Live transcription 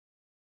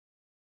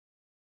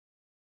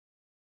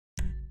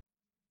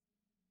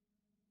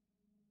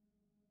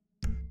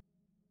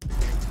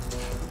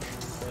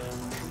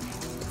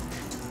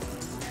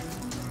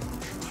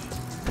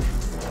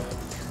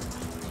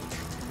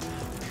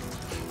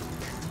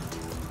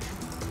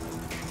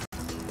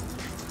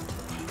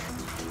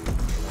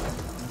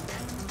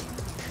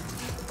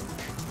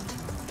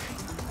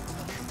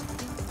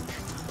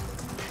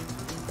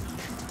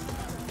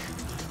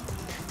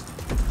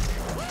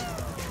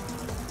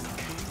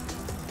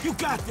You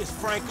got this,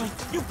 Franklin.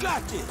 You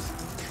got this.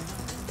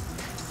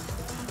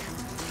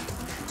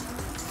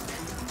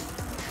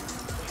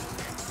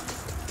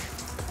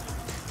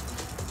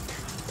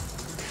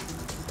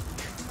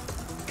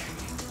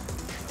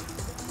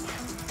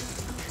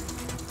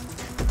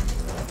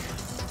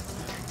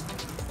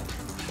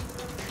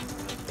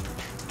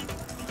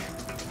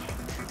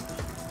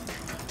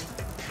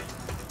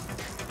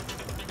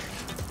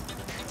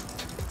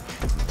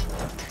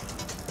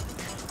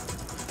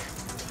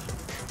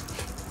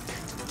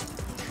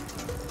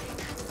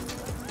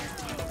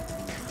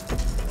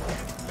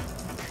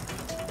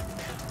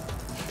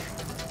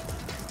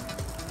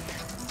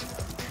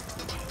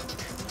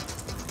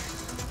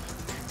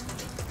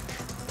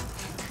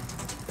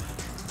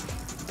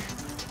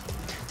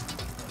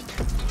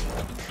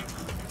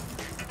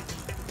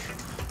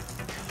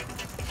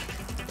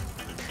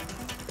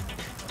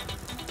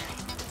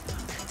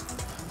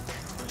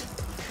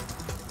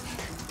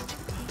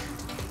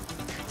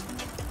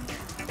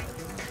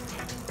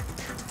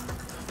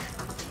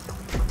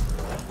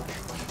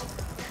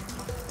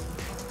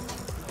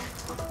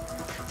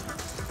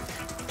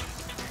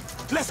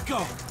 Let's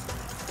go!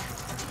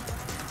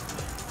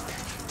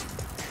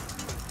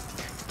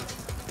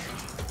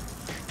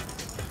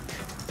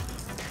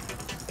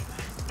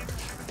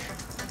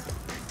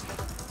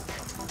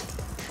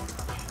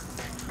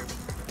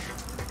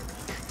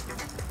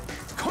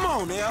 Come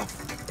on, now!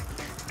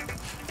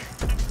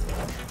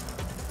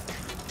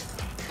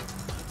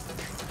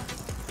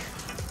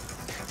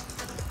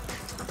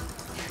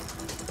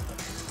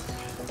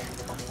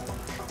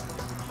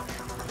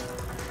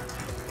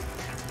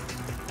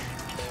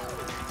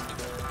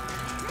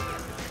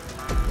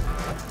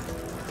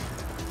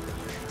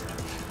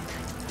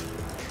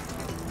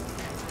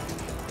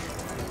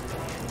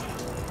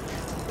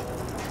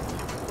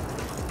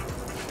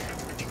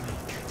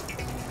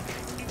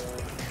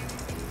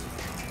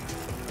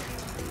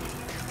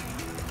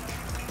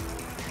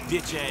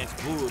 Bitch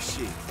ass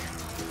bullshit.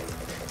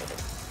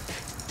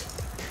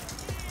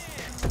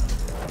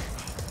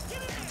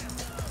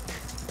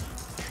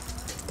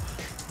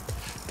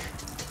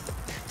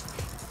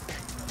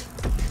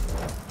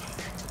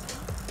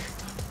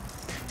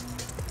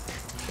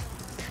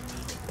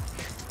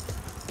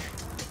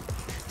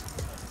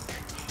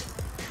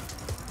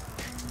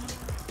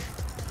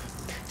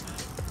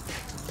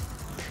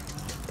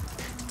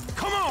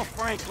 Come on,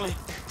 Franklin.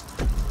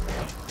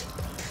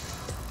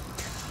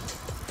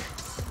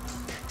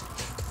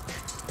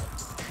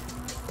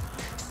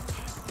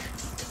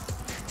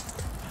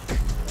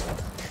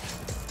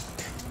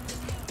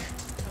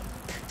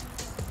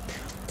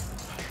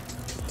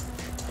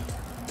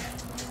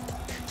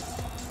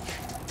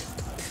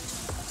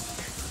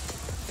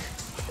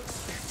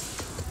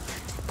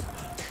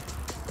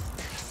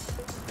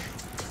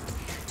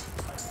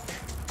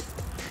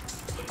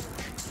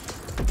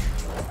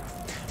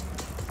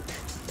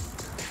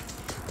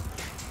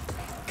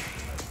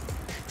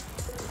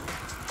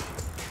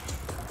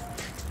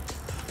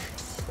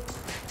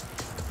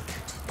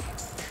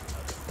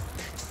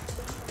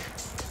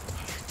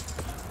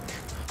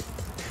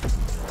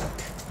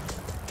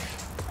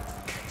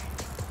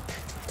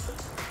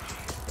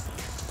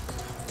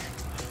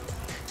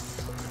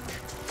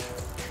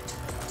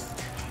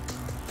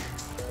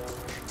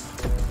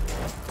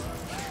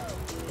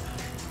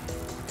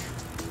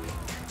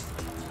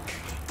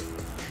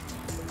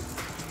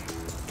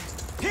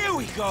 Here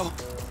we go.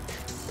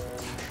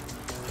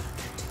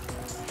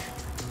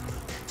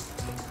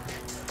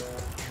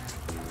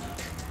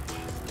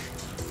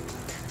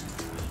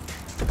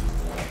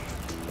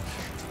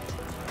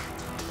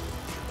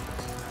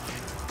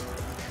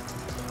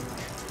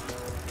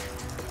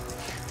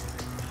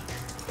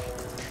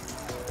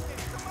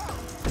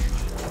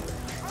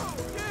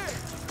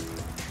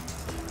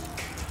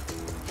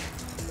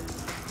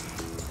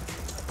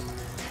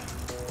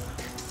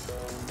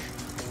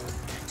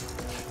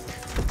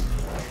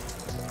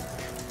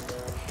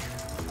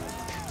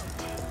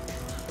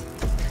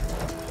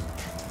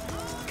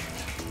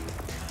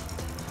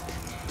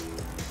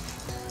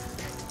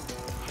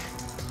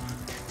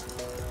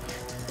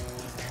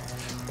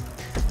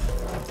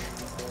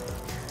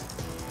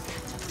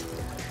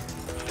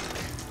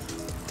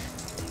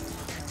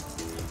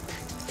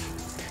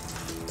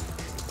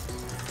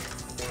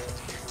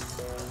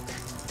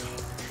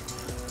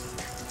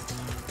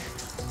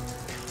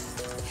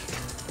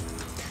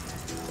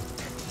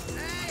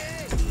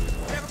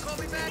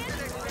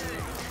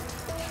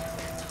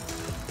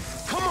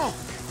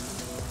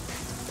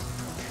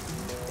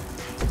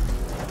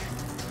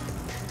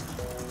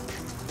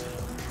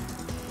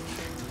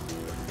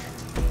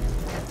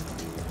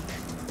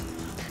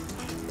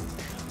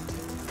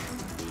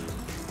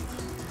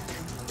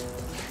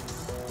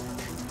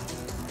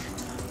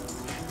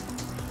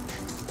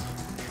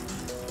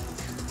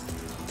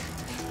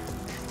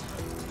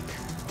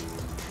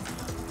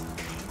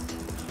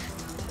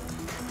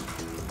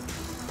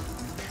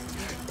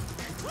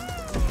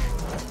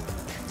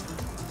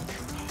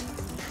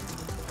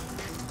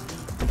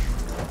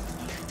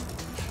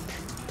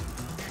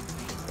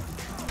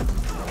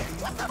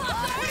 What the fuck?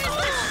 What is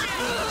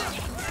this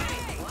shit?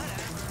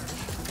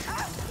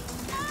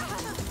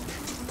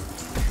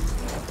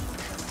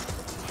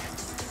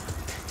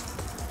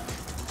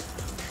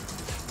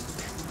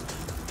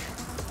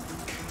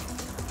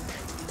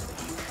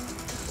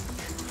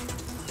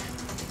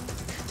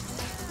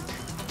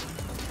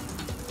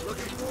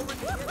 Looking forward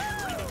to it.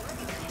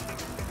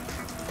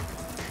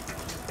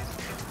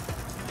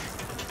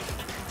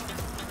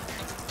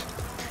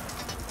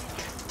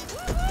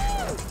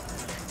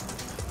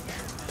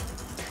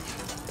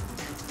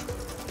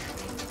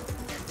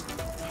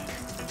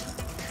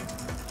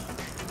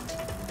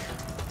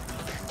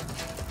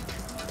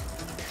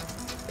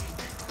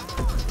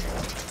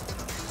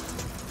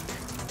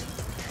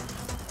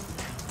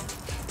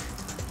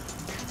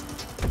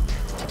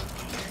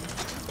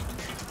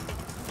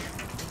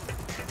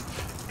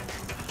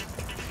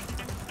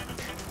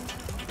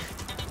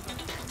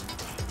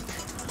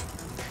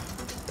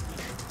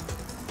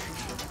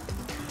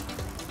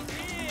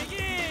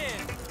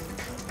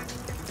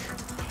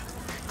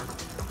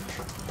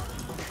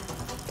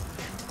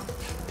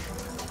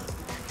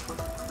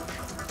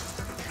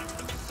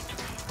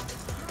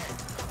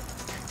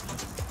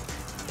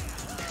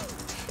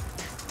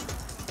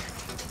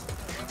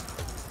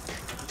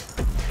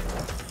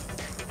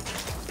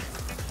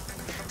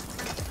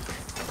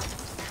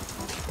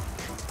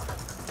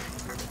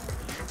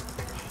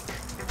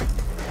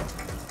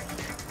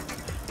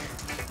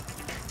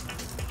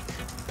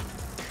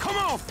 Come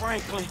on,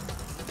 Franklin.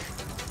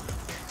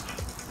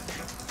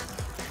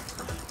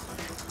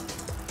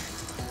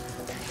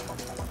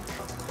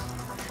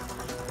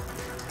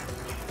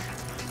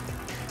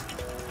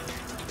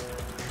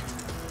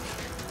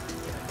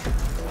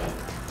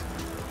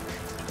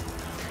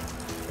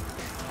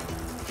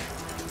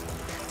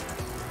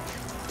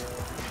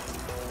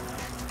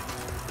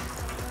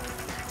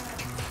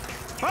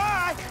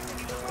 Bye.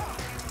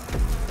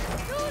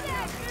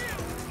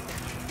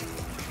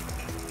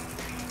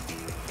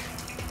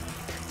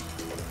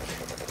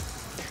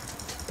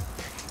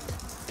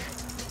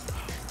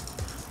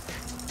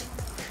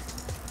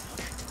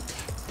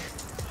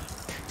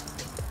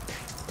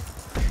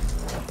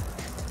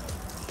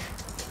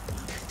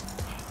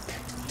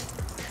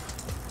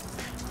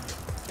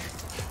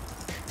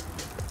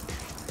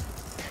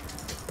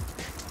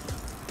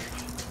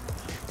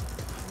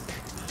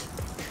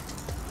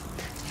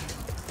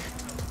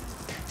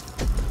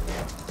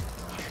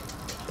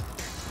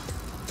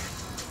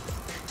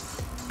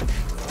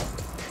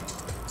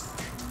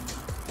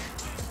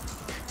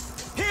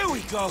 Here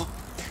we go.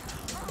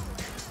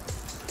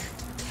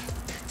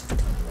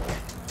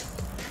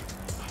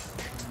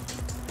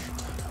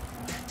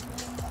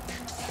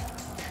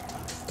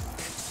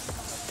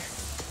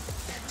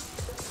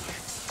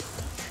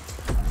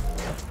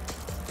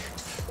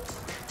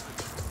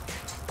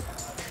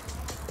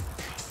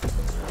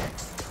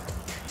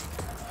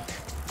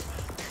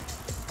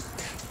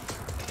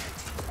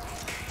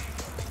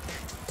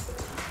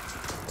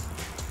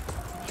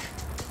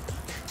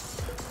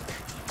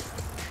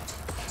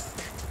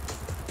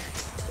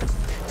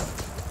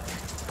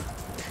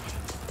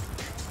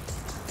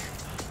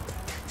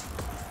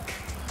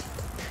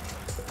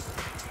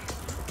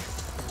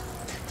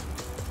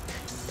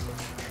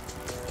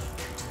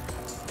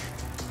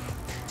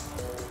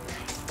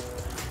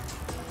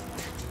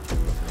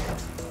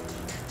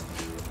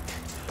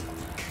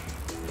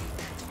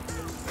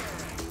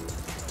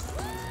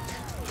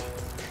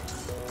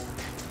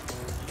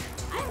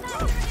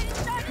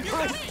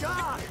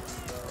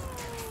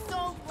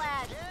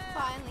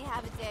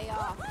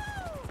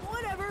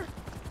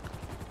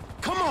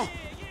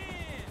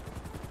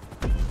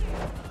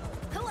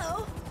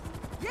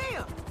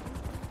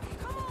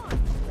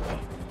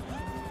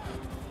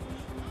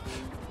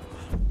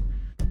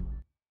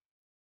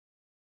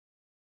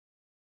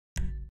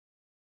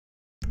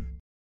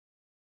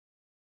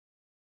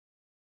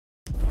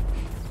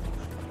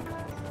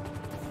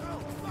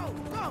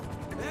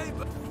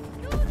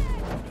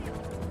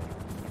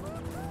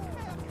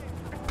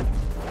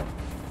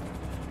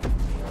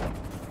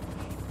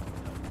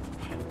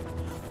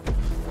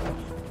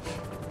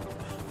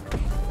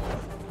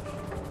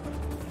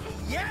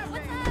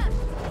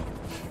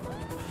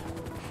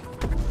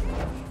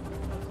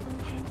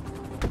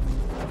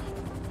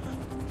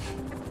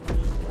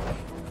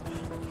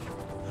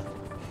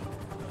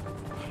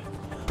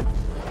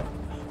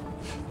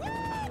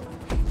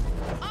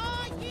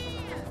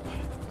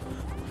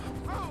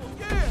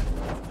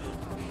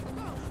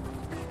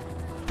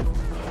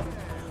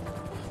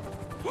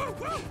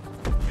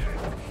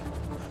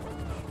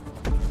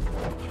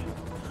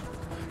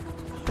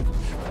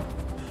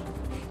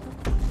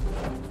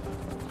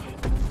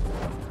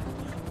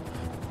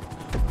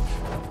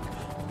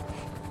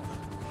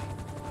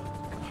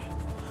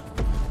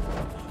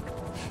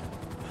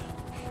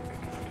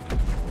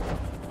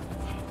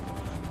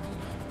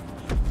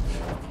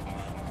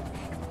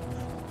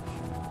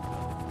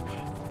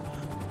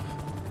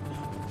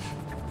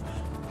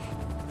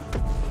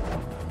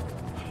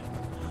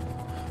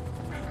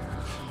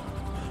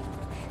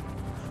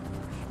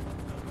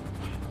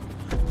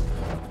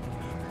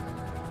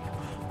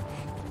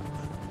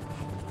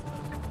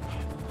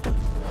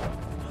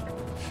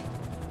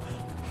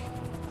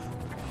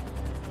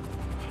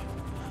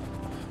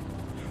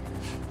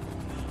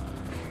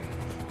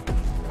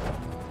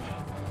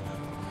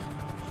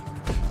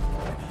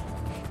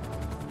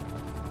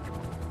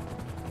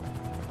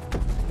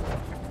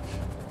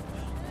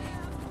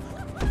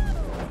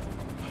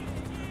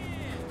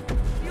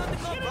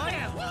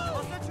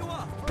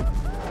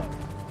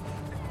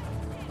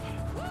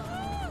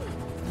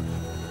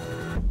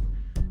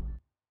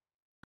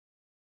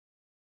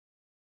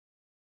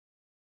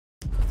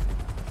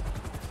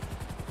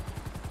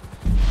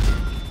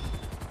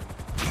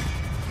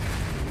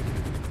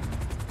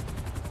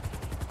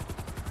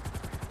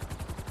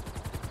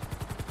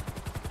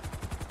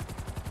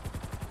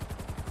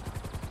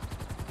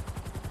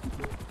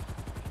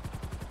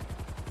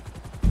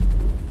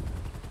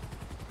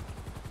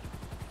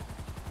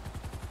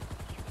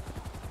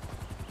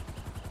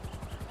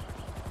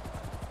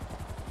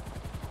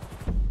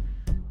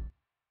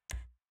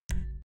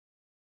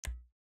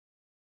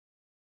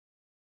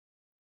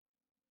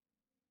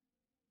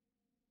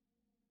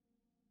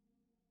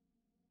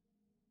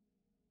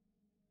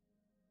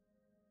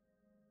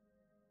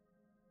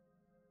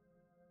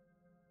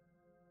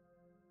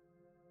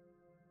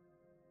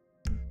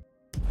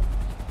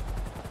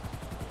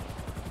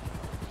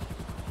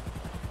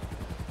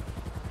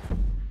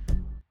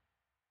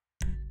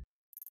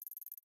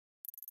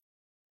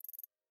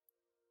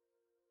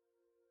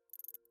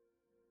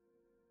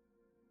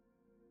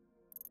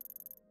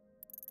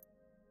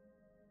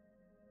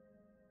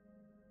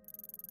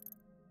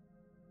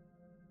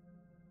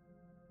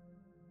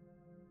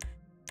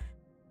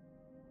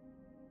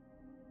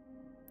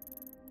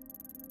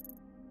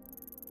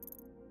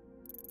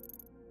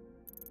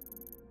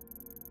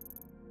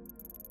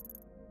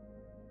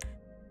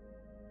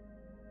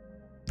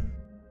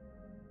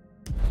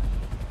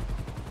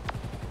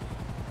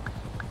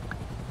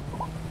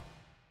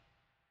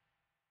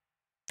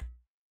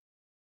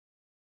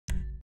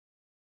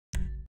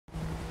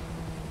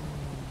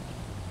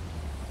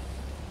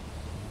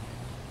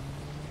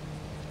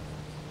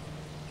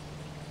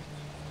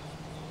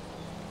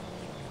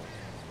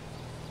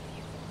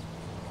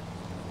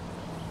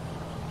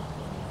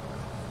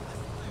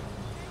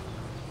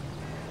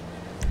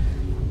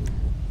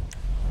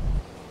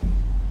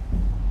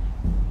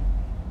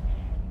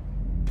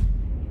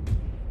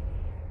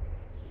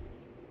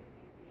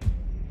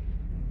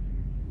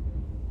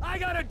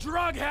 a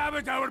drug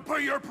habit that would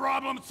put your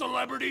problem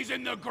celebrities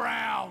in the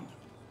ground.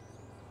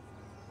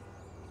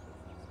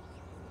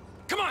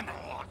 Come on,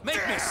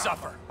 make me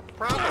suffer.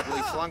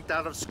 Probably flunked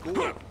out of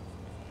school.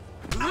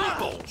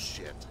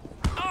 Bullshit.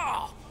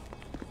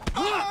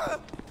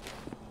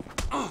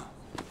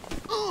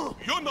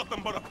 You're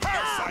nothing but a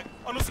parasite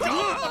on the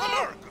skeleton of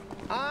America.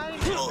 I'm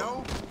in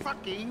no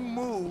fucking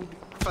mood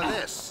for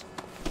this.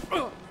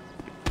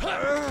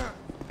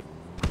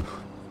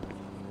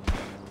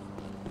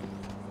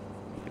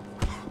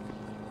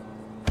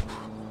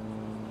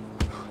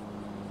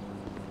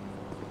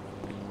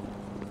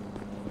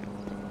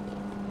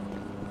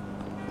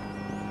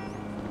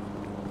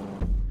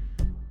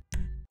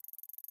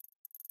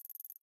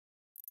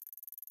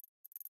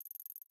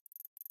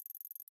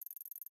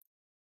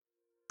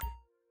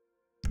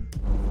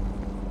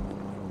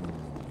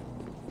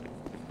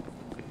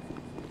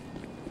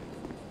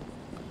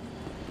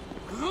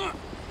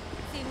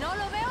 Si no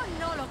lo veo,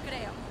 no lo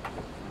creo.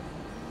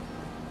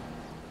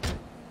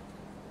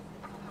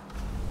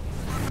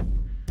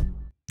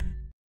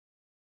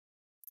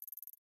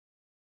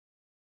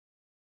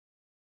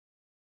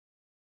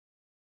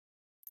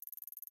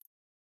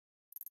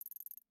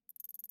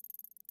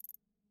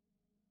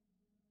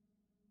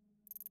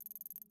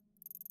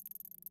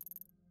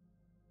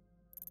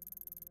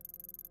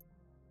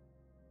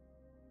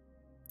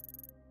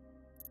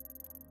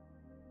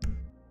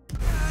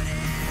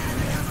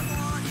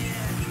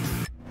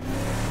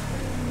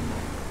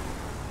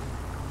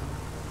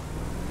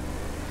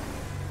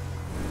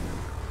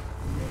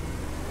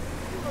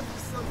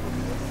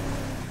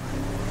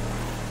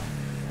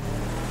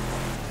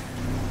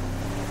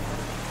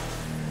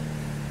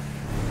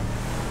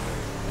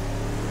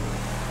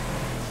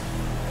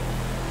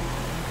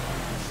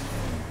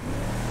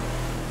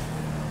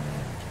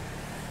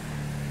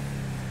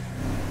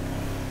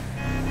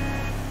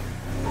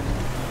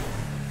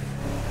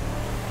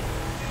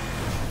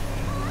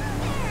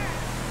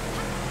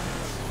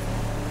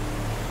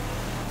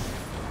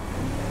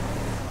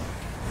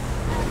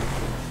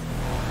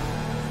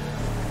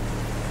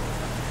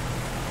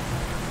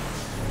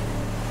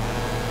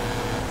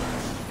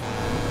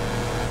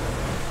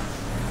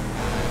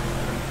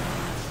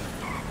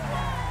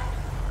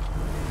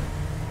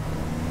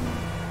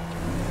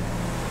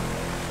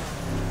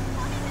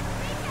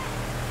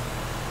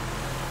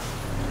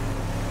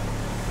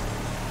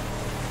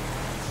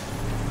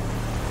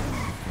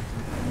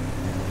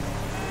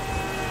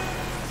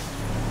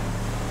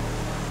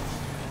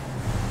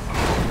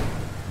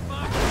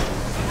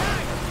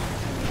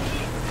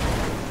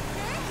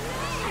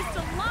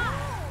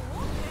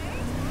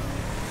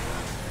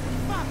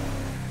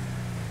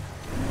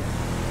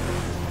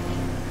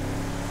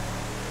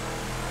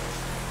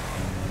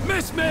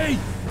 Miss me!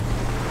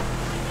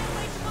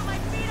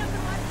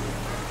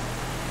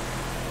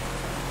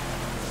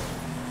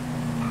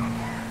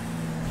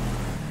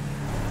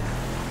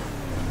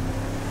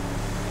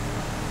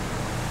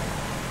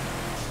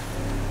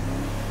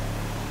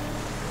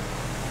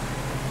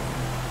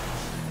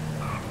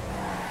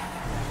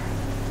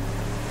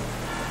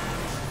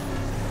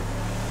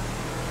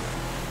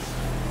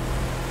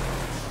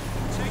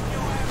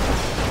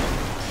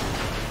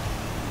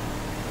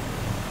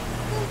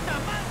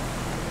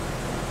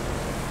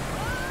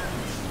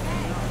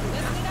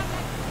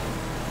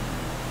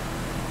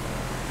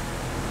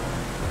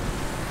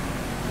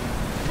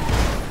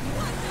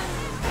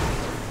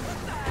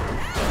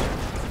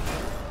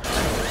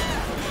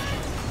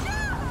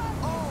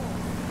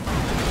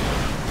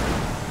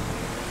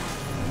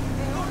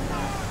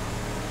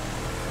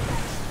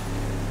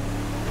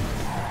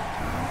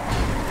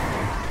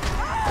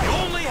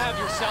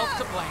 Yourself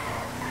to blame.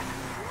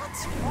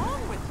 What's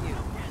wrong with you?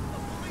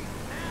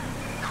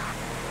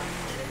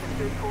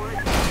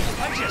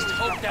 I just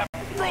hope that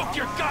broke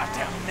your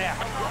goddamn neck.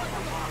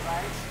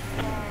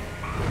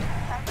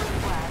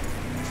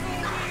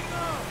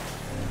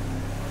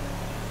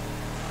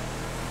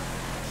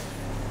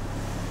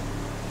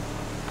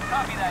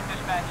 Copy that,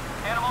 dispatch.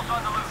 Animals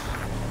on the loose.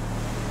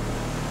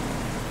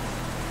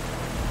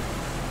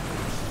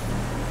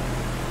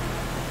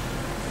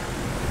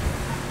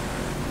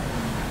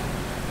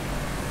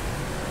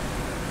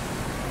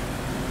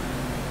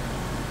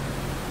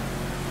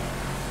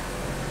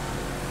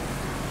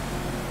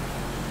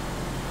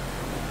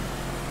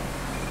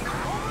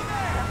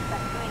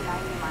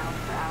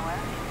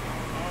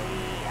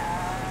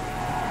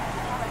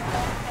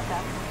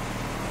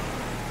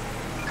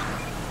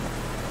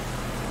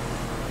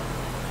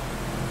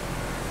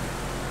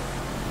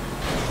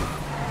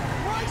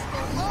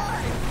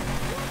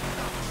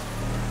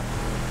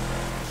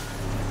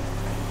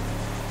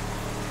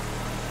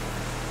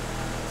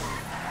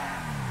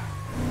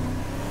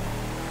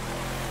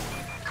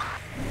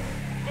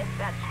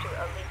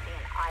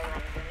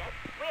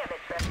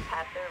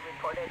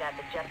 At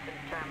the Justin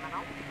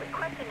terminal.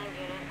 Requesting a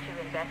unit to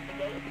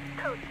investigate.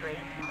 Code 3.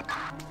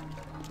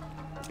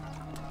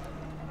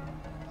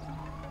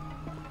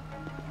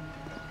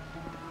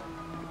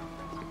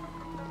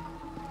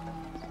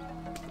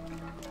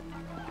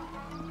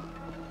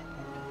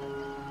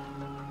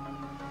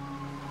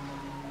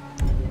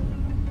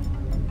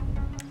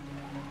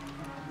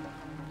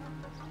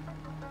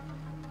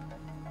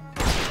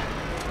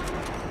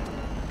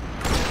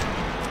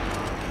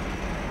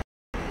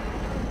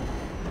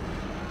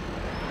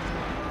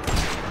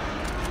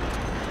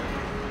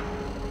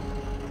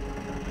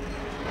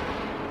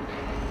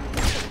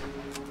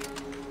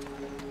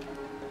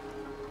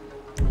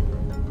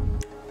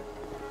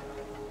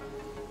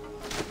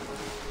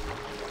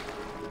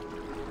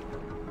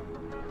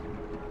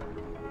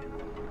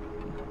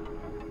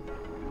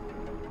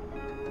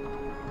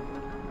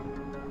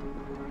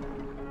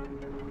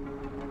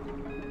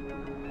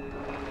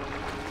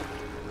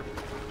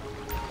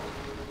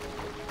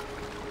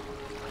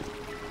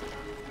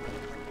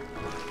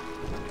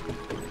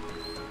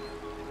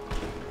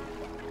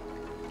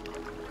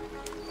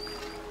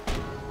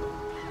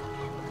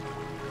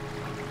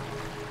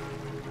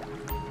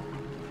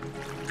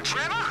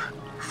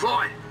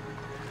 Floyd,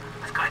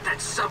 I've got that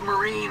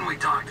submarine we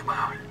talked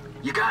about.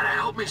 You gotta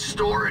help me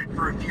store it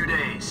for a few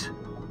days.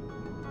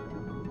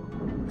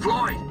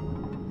 Floyd,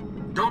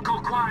 don't go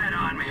quiet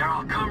on me or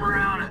I'll come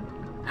around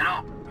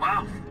and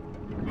well,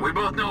 we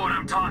both know what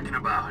I'm talking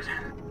about.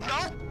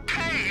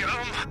 Okay,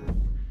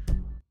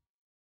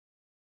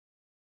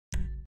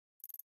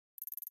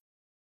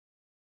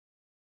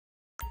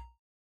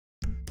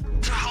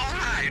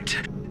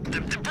 Alright.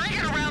 Bring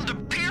it around to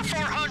Pier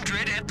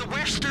 400 at the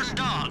Western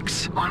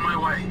Docks. On my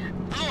way.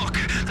 Look,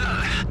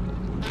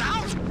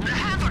 I'll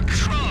have a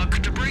truck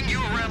to bring you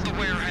around the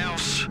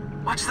warehouse.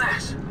 What's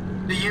this?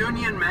 The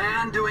union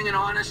man doing an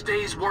honest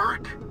day's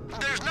work?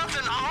 There's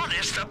nothing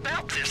honest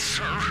about this,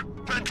 sir.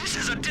 But this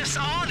is a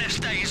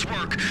dishonest day's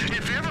work,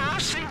 if ever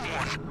I've seen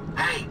one.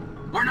 Hey,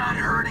 we're not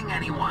hurting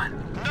anyone.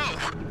 No,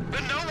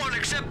 but no one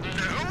except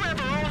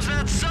whoever owns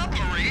that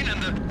submarine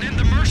and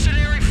the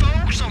mercenary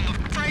folks on the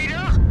freighter.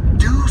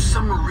 Do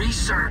some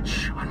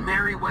research on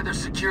Mэрriuëzer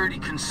Security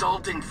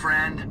Consulting,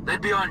 friend. They'd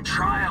be on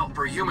trial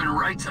for human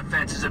rights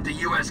offenses if the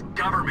U.S.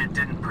 government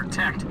didn't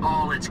protect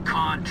all its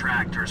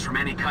contractors from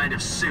any kind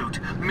of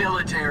suit,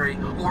 military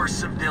or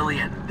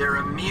civilian. They're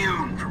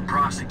immune from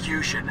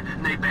prosecution,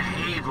 and they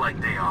behave like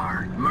they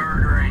are.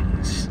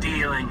 Murdering,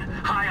 stealing,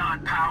 high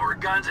on power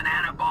guns and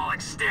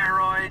anabolic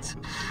steroids.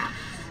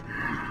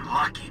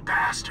 Lucky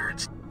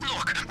bastards.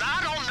 Look,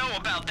 I don't know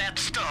about that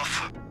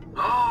stuff.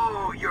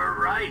 Oh, you're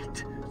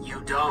right. You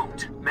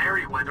don't.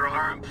 Mэрriuëzer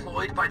are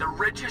employed by the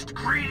richest,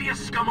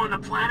 greediest scum on the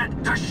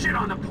planet to shit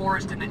on the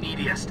poorest and the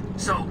neediest.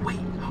 So we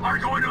are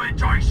going to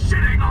enjoy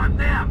shitting on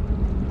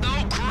them.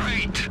 Oh,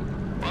 great.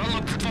 I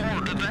look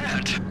forward to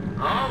that.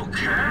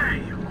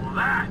 Okay, well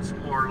that's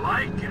more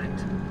like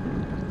it.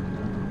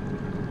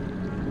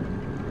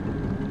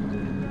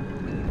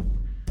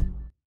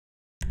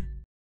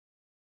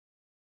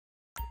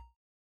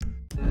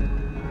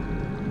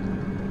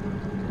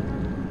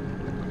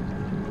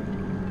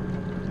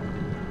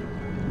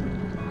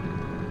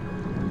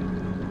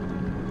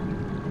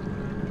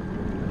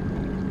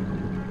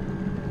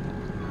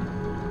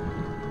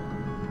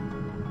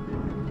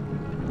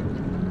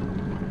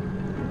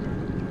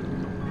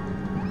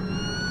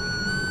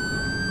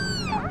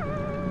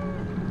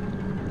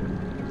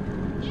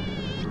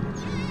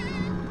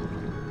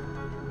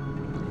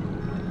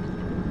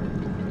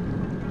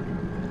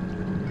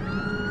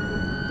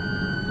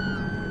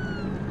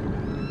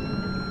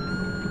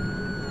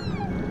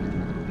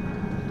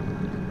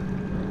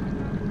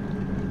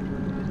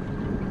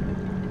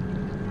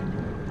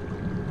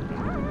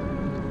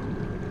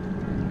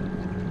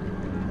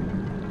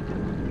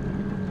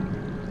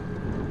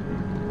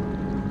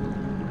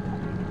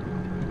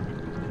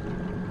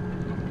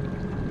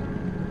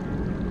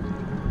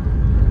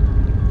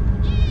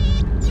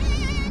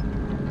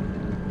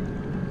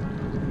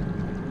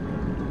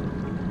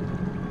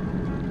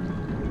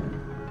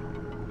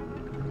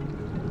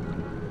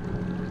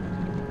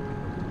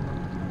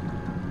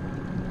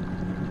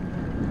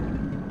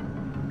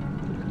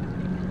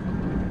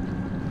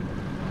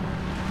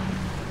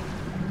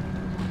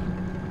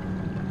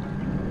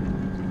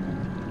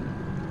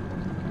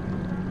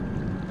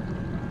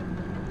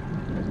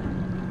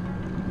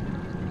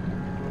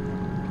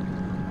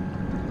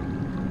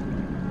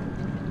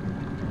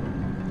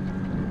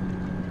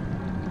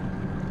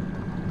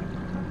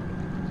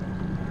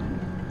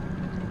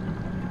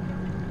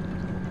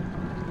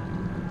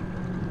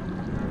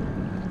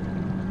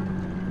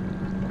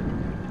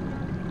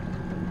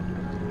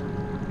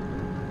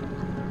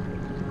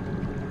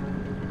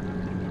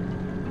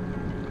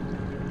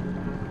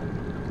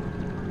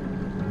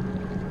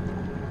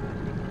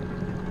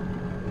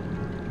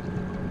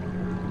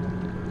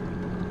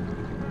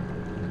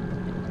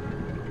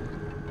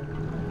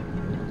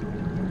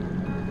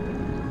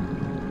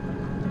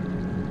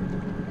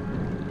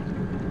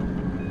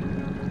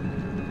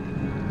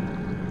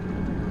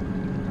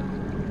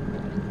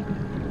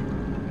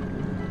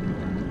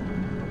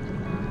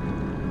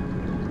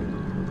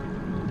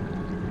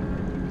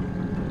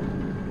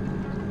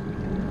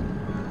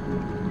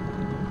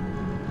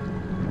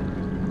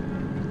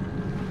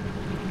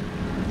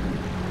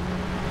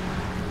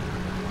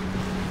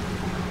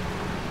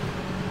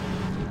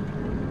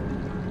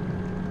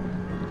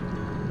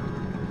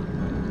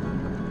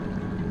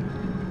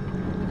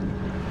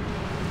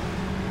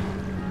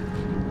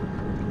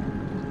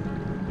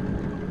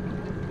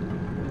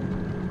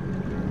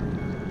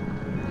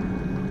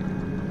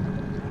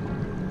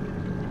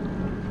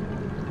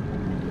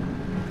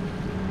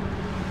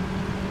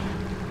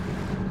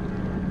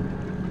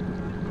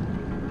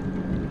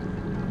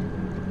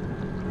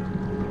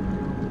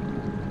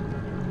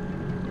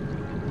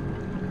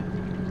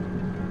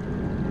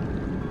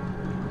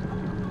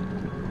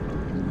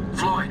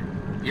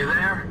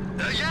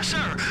 Yes,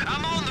 sir.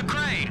 I'm on the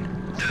crane.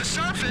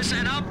 Surface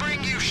and I'll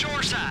bring you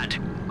shoreside.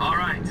 All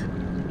right.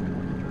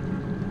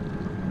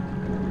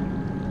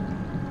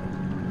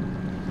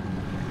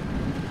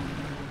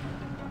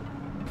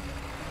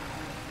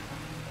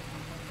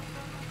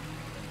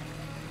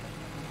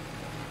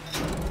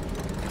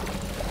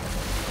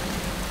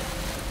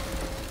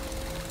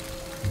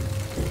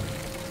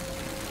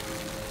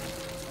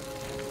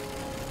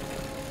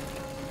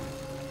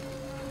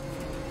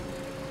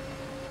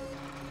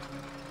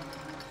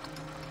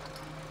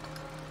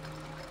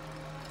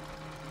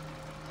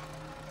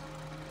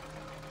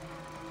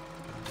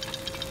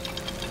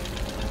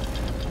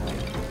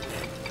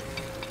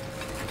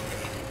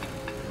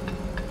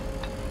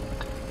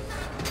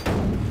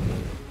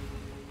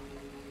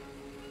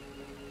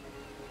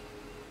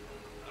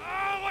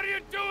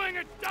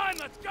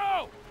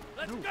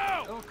 Let's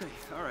go! Okay,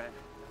 all right.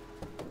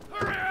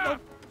 Hurry up!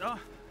 Oh, God.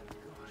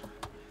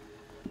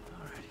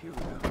 All right, here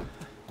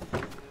we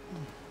go.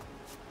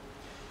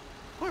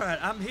 All right,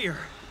 I'm here.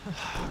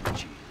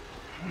 Gee.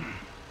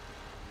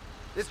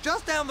 It's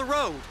just down the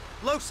road.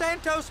 Los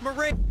Santos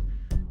Marine.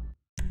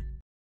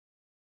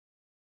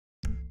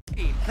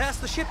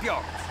 Past the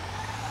shipyards.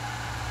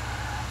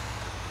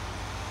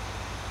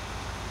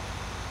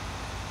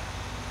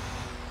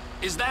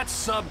 Is that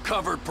sub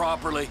covered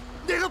properly?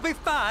 It'll be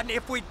fine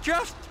if we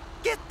just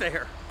get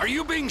there. Are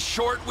you being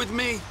short with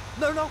me?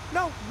 No,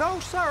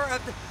 sir.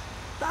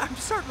 I'm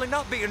certainly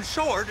not being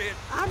short.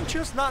 I'm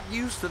just not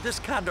used to this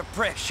kind of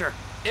pressure.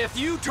 If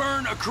you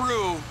turn a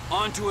crew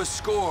onto a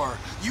score,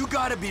 you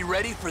gotta be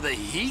ready for the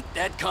heat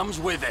that comes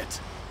with it.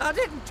 I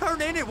didn't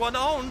turn anyone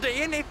on to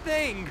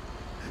anything.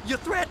 You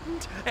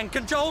threatened and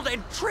cajoled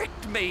and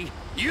tricked me.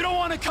 You don't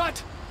want to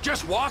cut?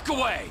 Just walk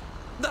away.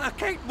 I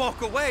can't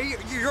walk away.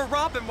 You're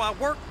robbing my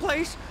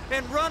workplace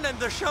and running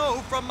the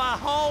show from my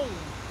home.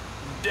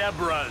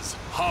 Deborah's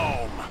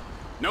home.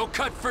 No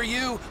cut for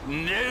you,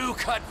 no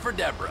cut for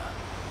Deborah.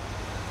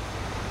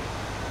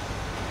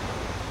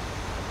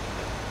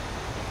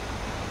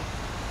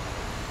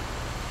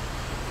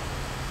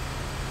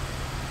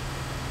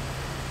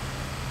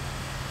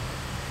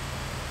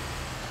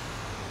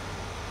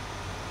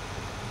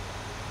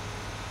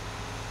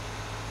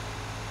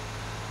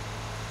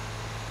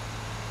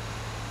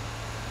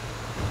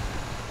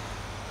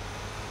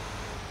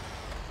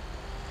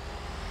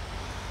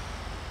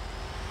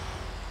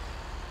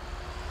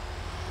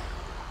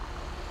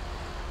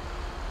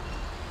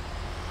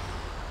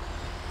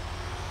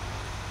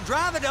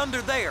 Drive it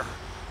under there.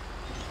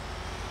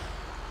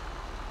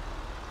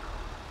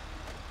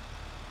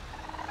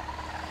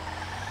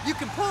 You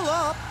can pull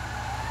up.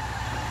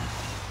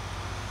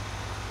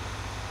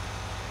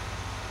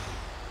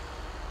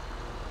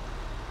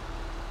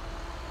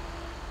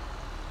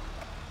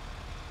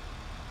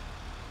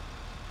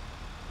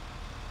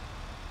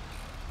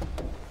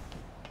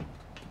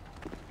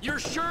 You're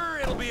sure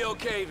it'll be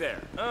okay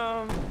there?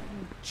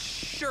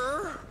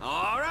 Sure.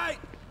 All right.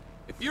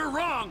 If you're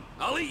wrong,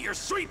 I'll eat your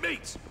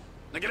sweetmeats.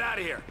 Now get out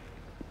of here.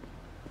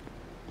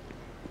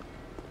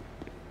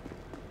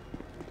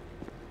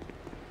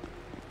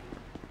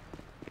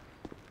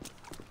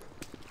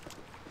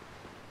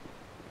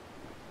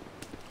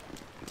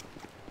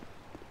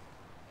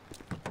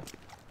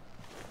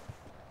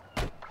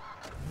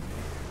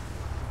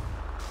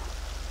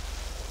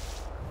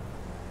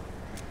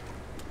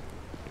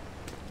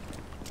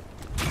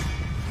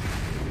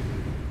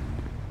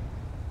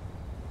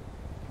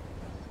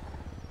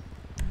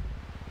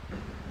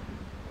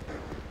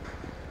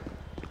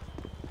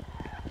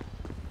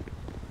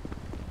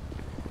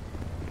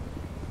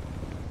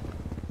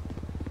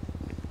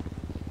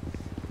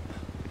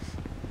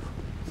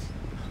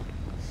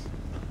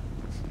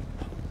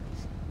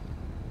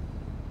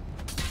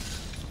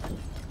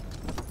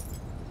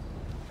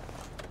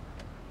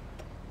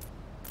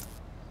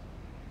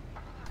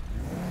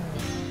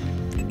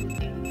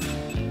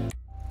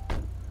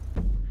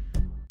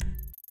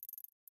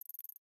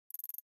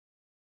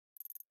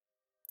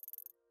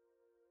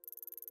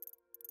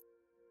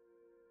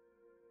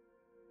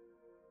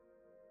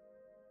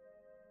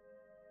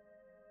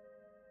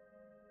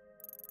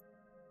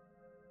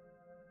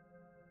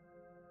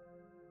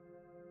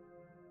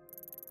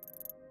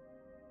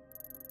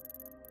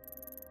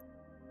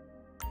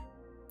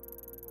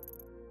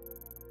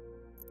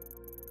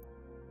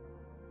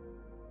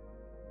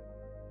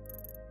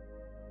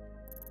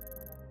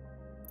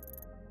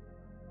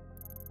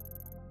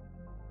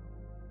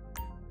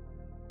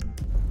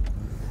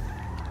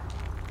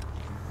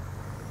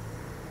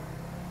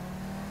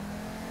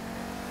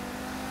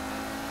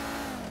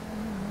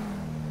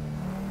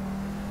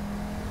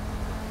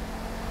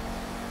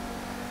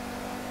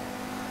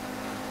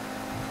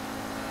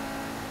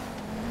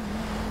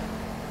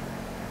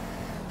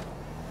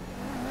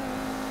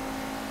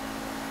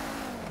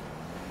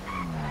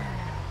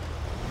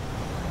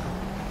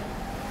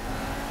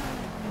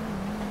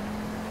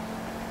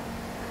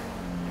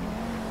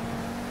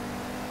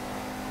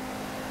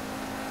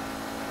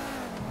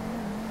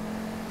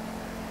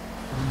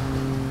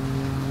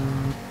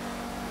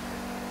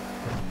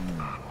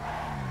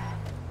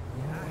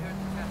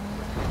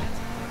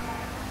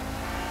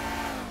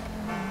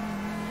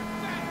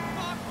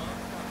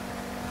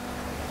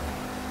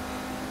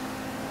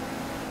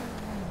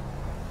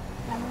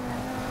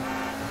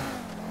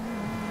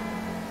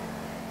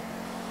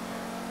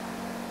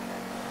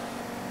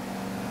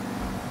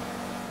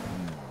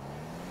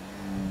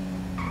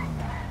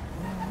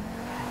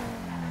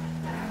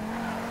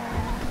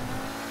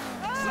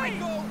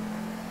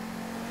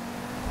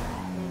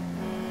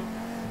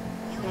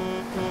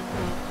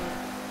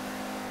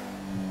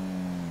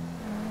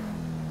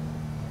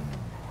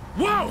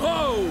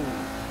 Whoa-ho!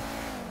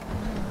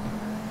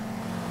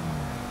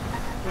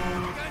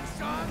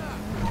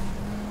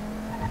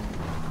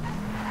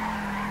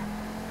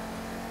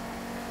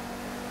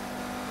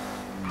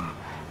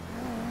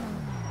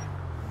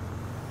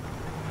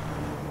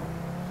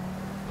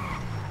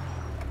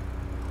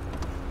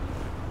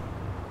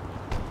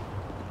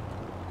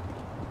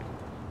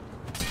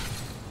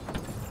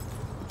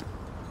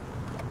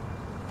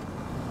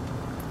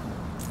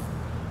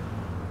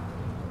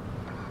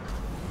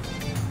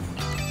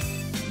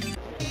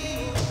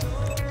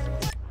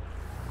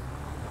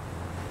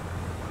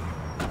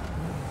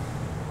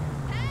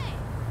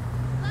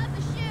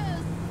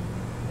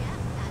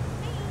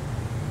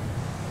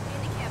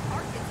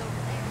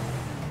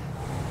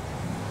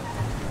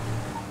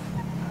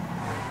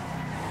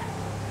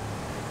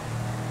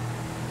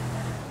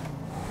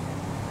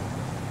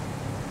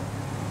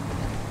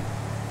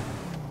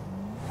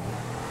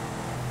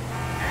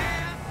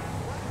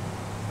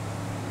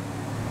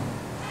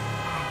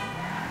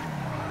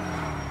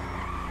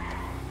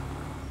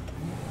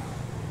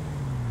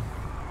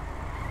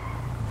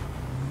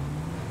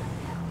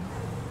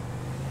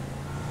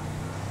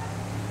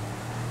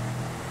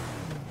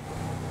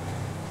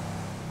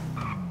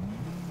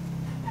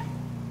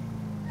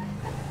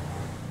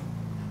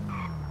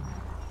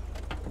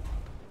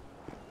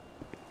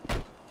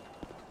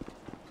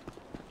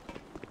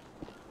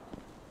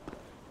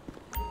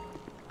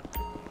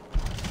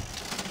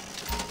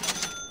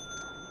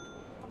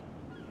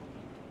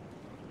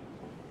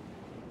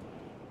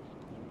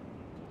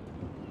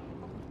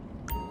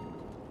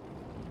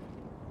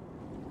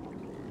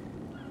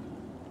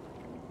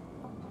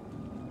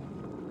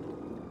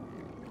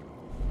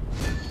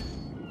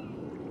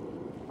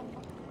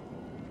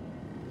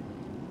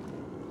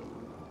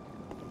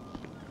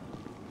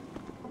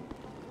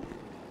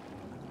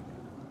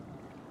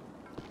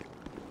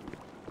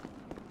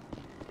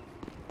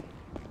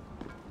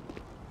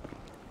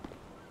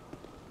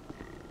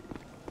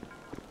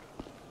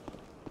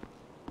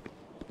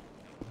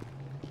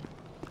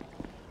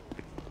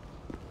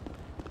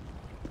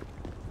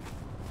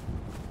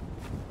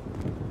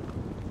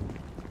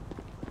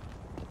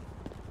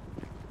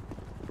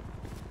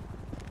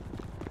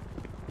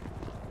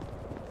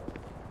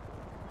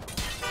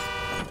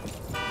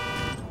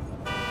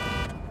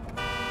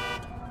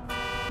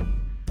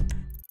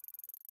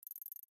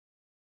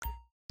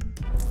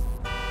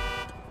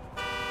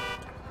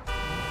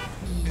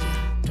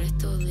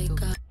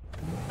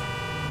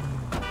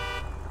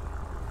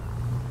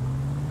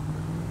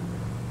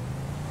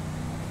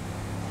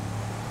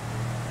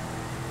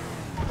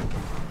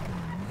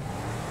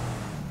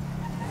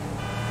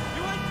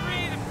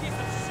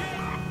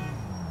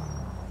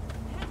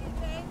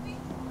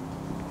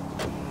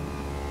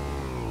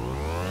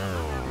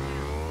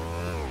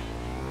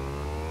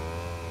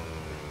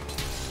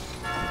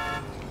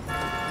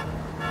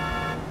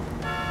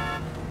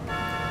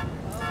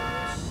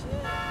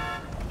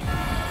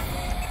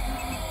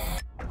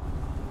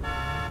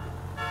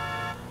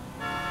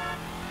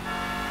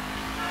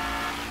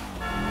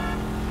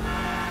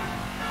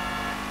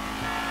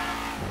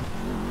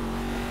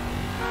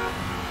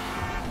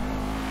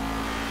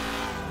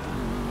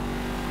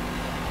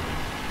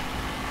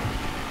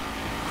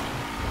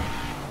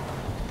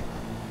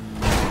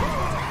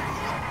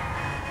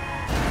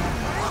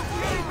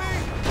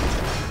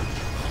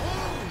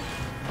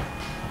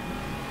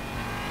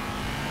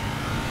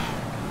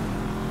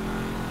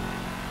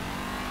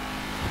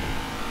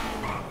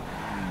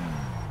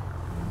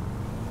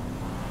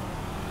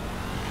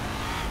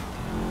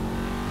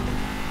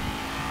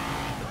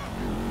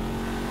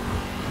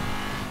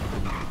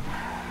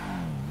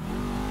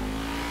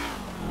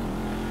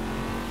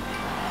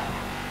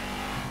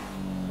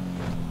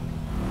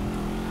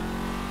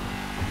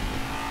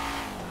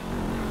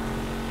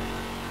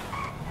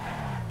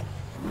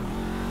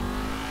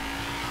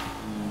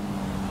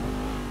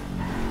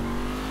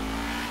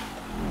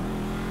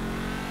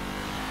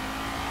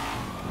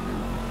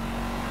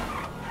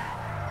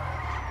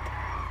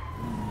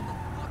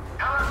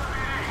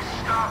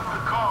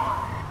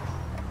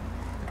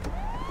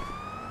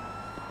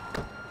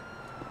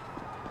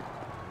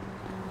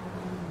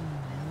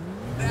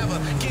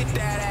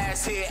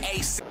 Boss here,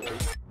 Ace.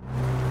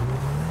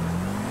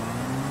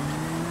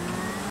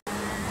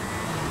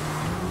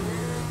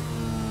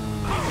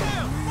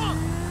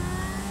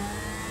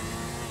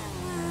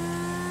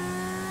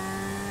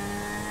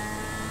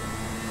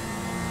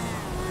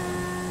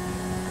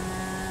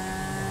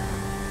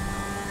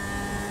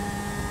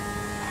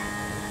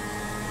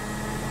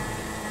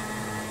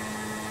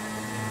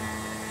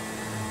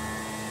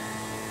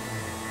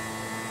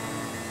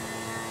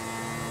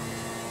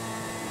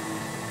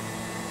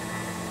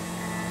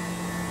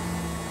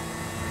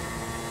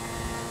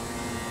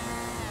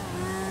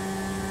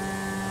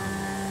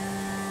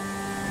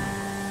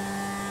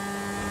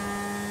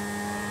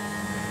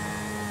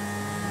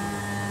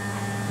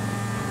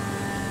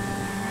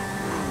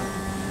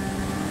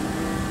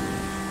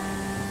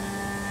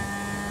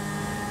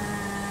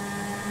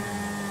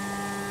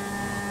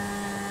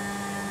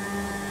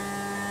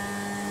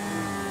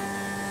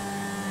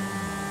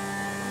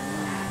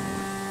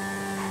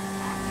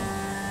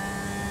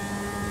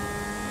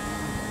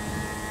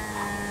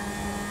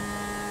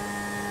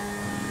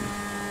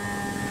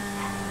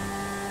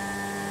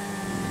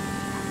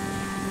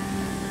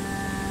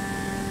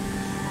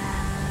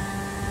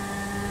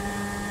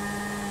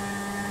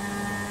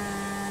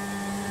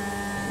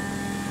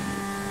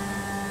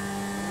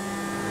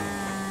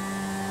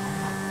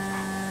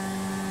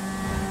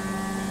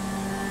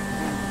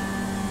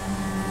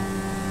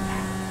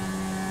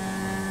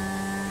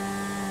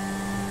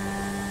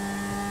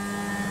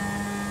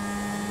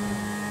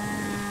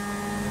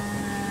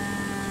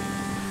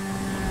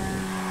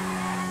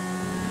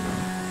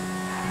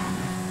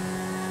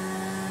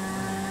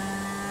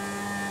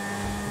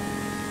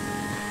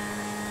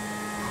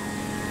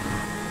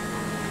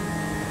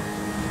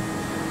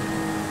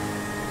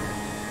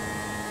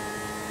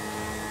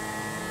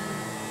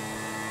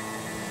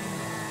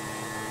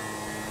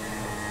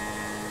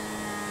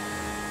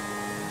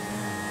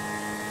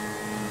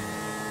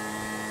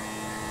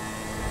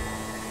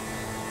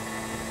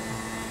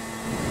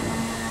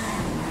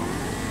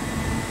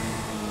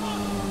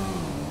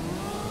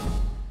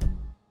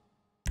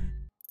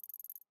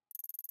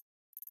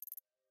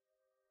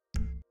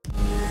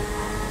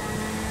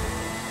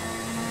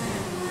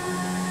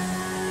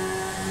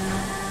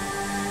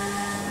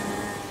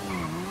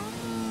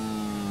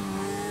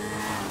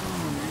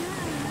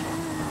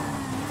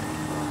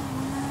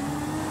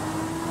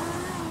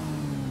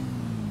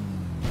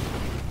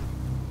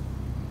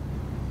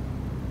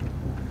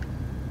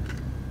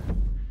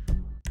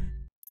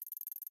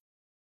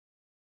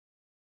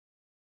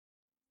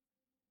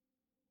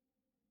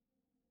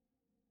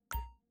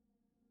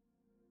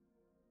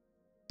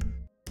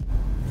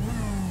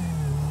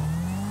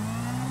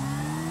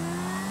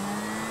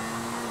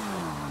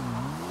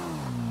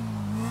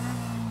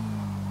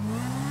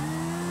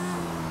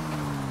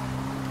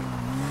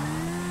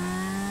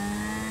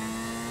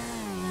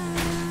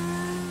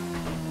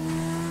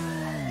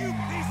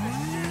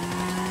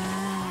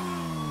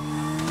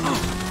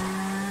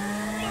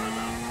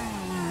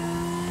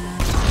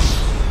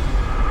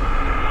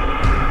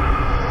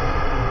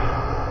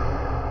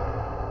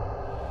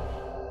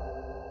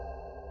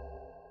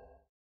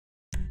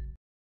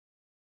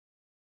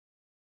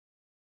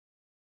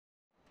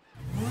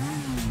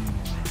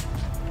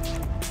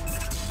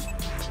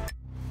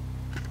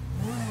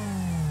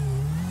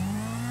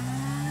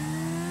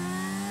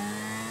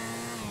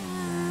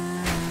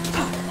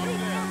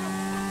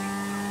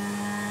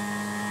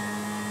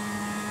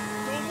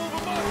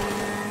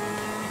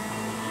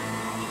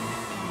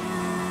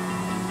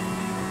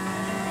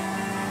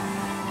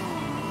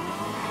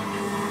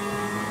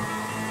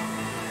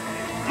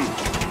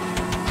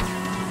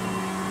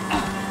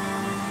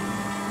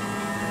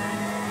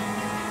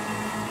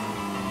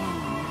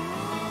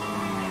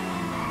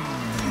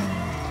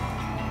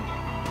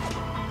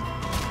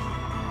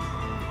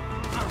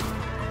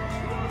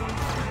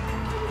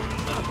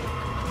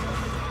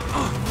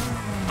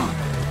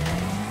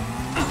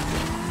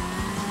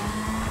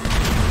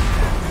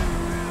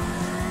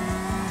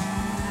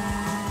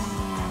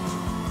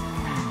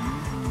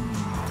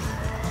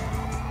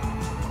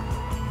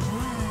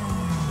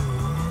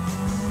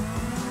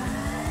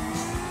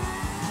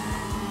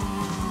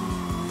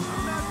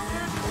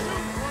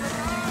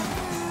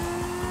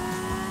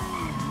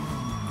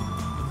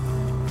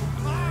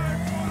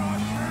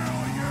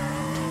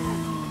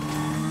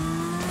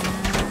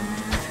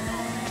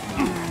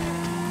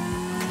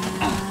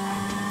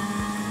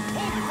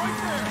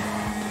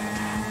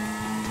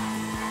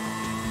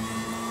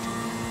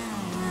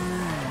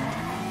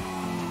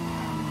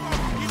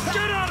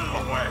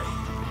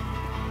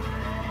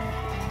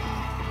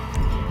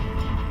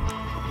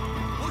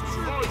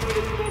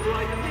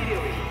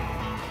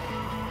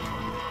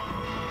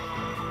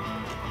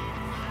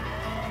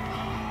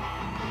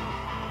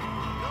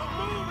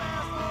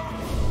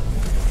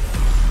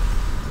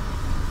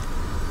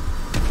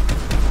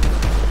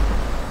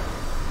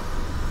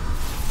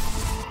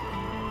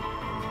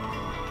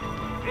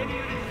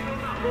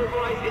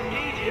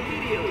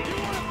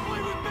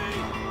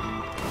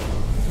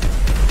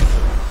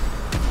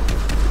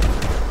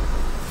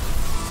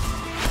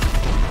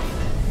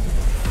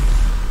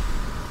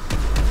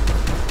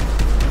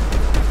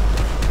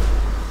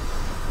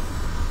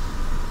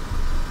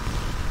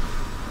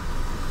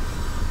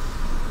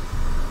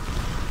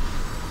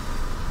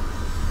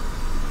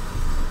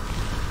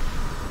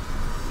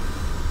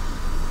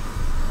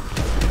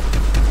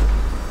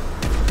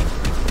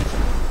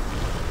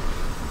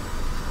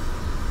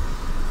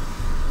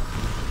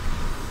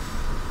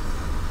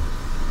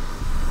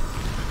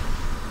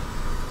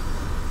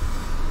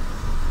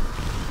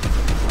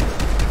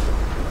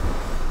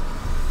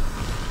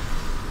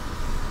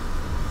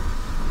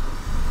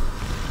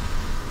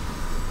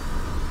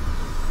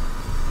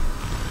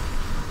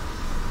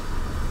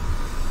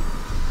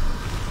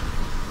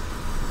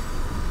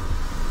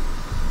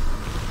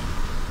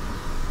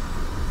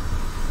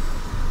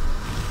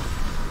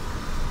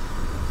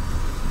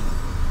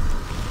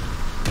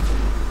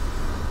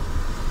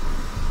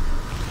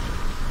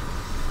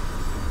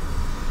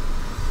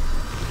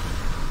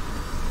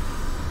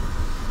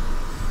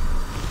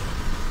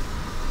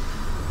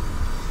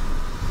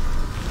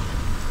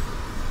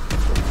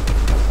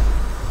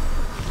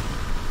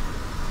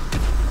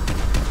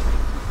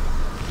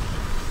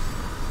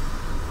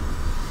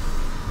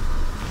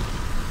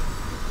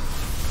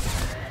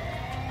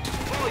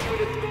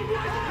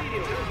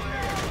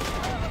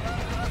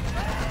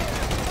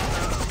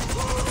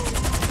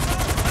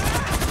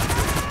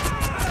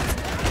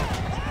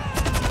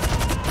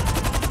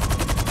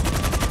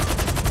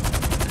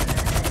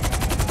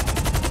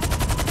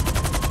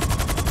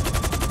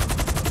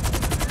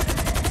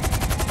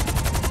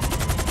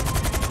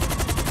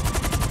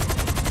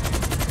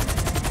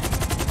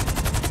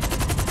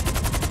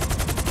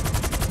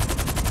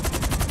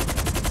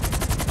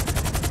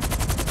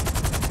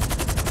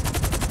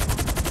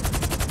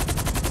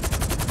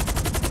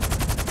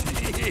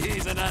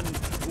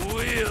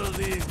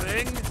 wieldy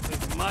thing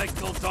if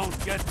Michael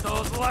don't get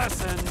those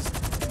lessons.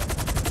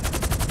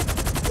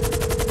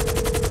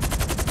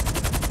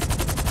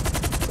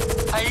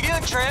 How you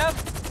doing, Trev?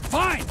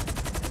 Fine!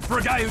 For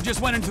a guy who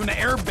just went into an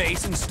air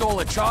base and stole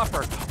a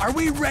chopper, are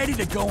we ready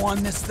to go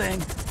on this thing?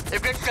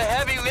 If it's a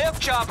heavy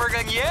lift chopper,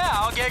 then yeah,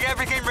 I'll get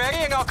everything ready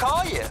and I'll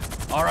call you.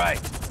 All right.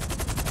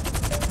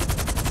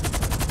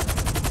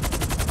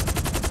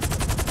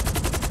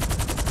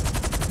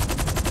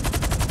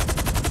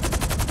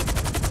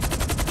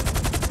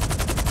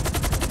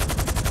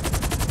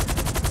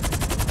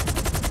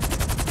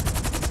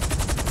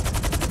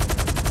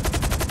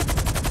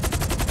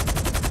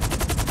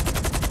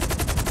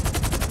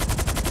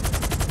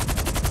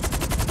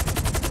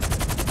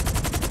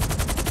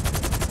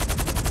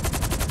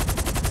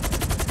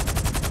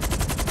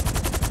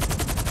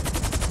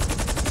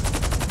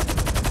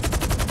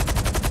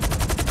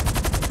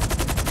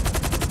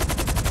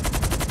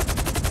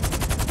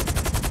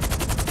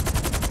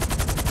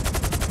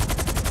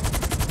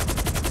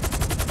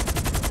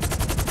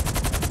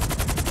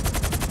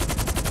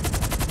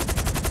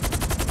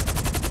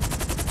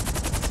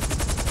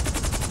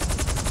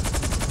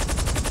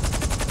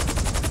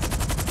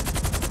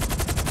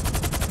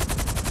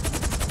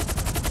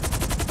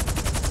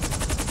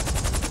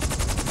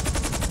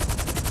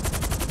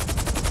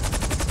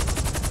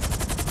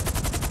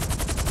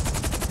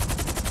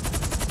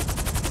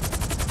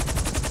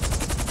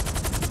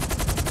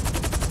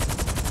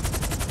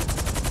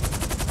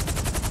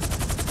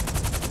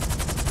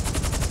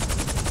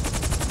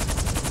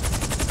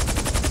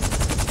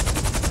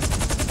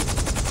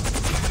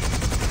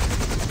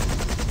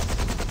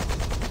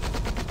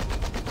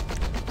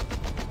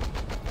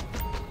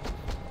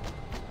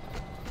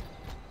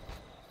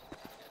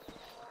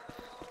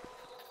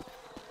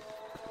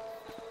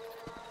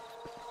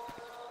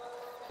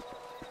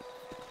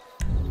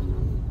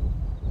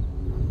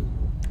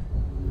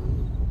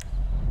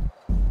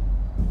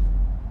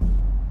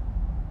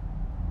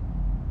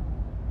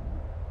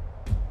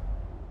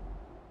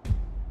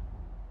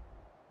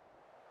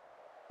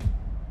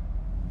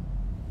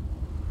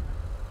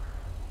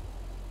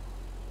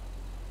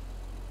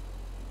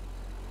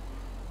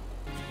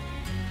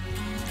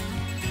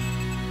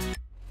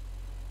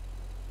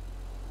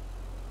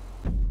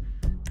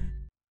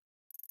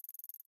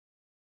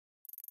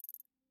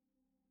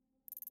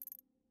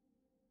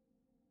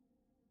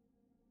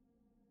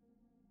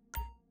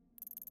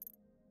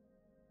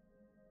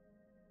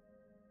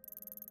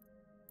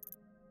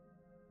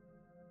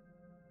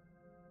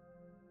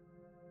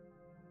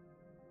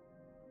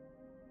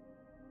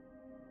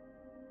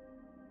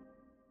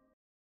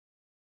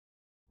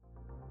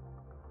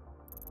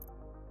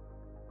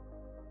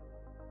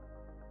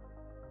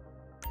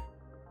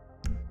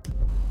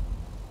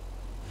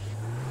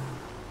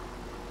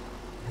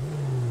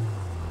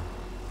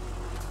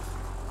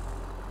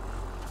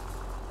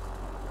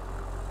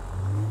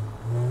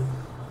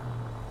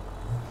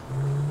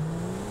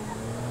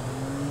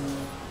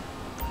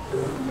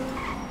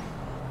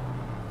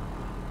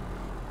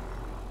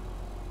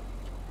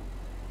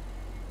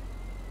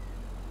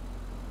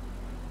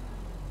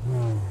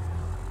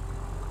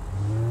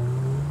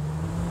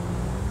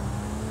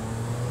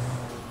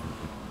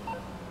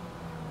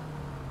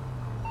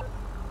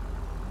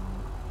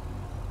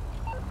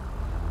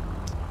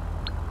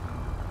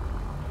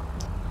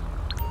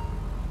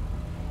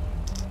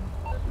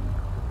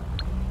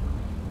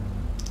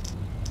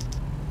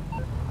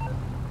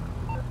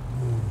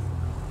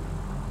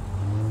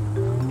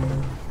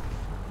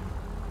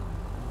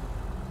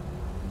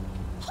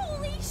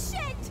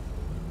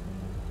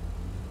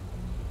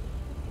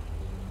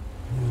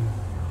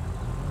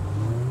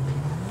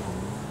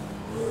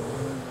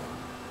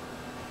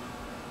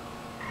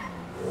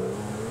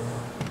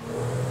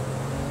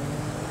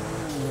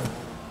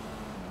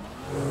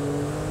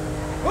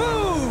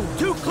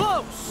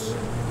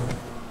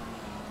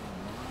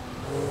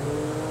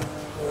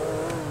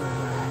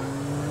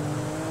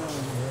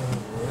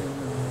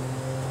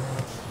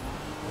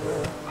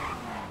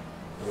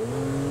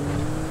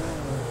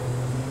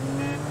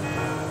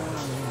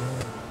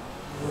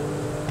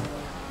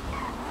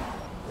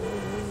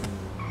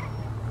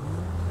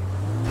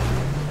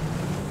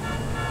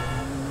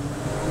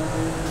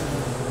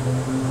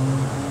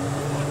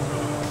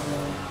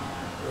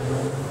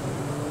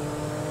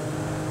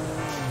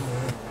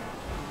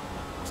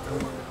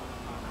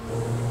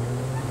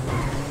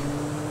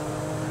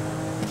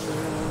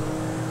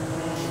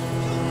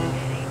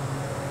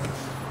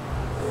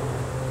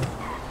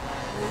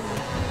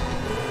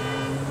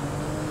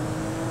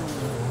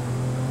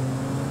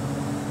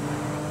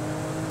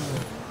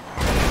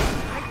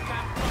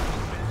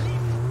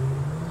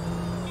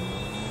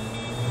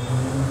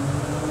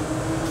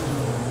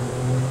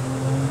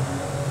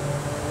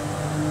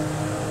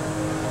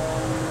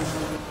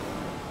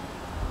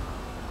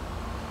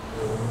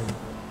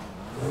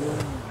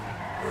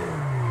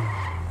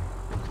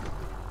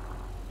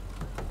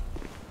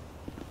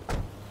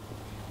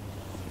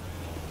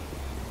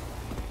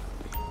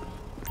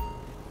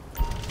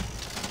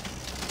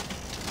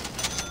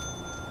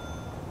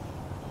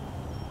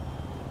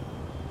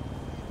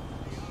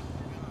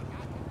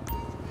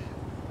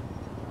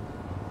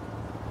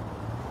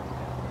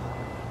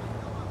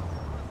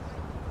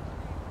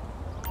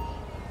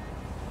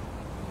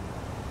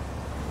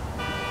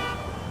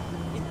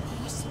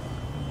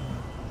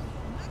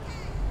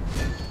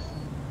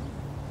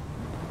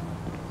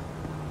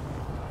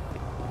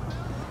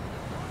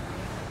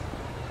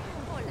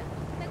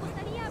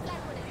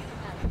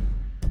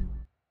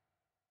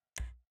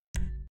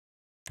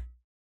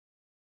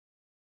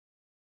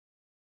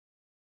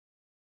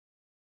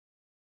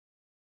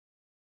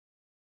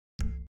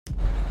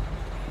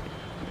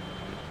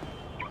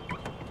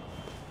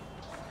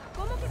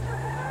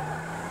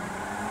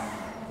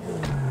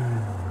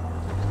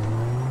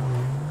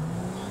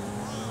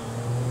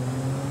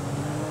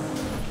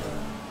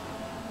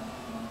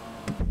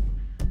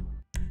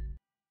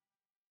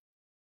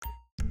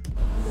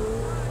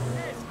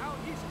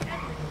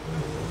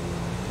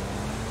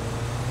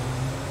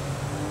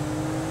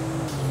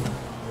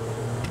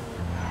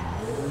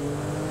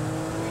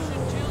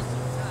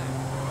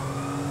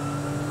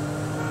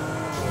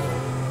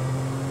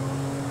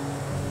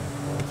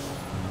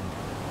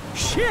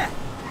 Shit!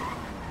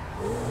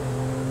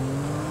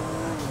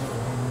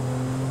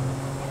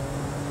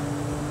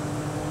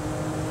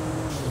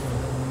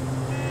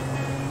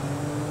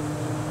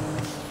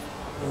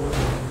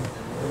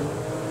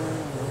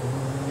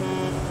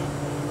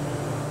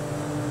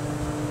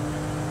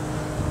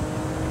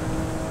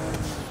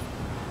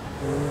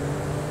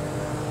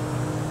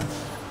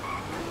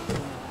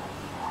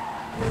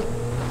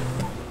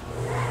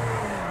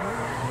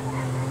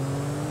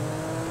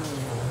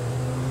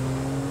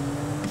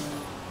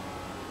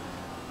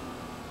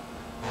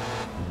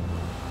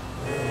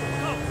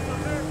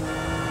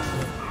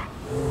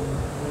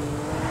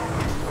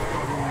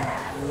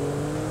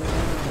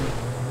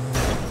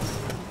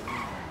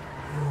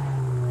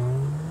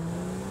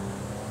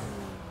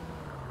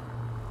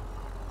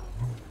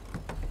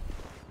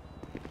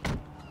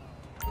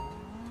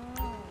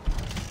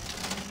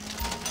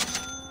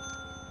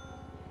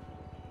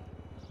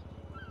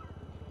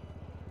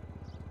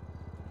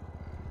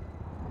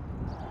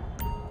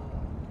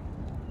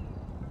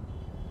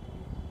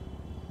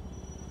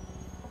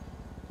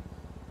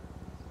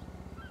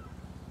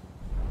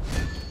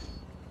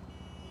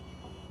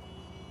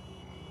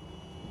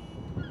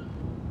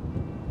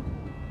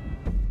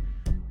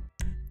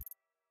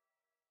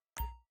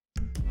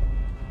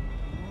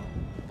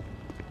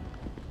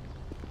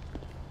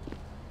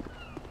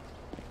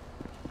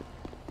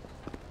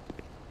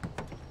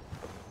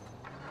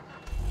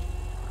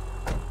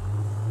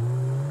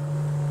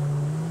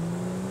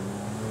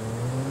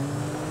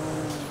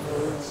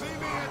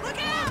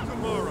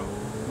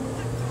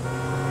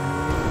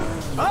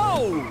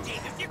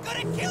 Jesus, you're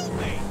gonna kill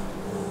me!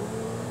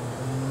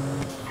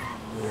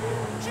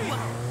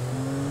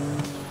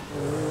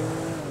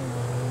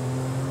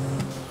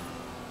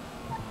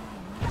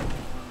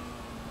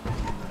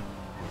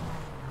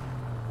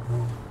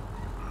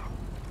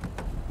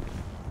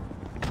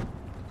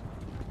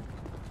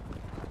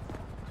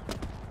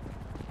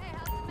 Hey,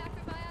 how's the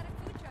macrobiotic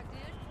food truck,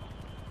 dude?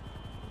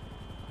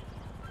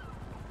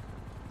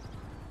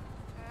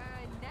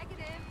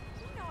 Negative.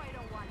 You know I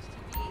don't watch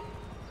TV.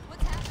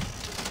 What's happening?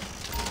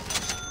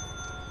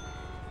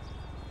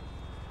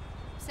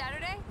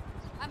 Saturday?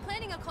 I'm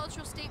planning a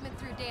cultural statement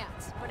through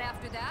dance, but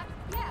after that,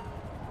 yeah.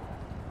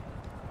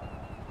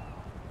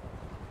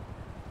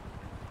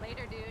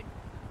 Later, dude.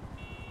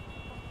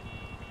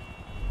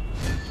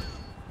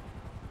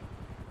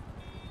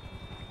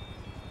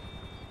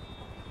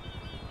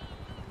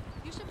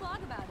 You should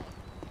blog about it.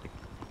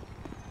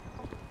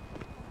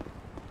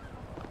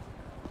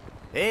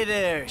 Hey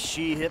there,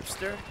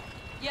 she-hipster.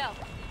 Yo.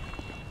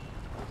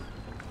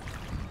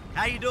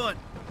 How you doing?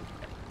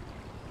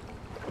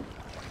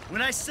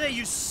 When I say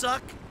you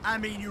suck, I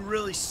mean you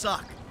really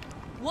suck.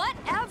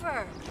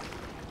 Whatever.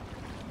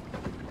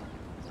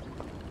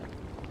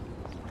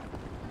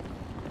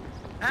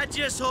 I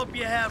just hope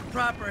you have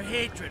proper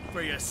hatred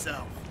for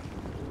yourself.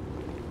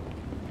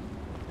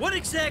 What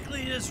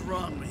exactly is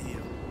wrong with you?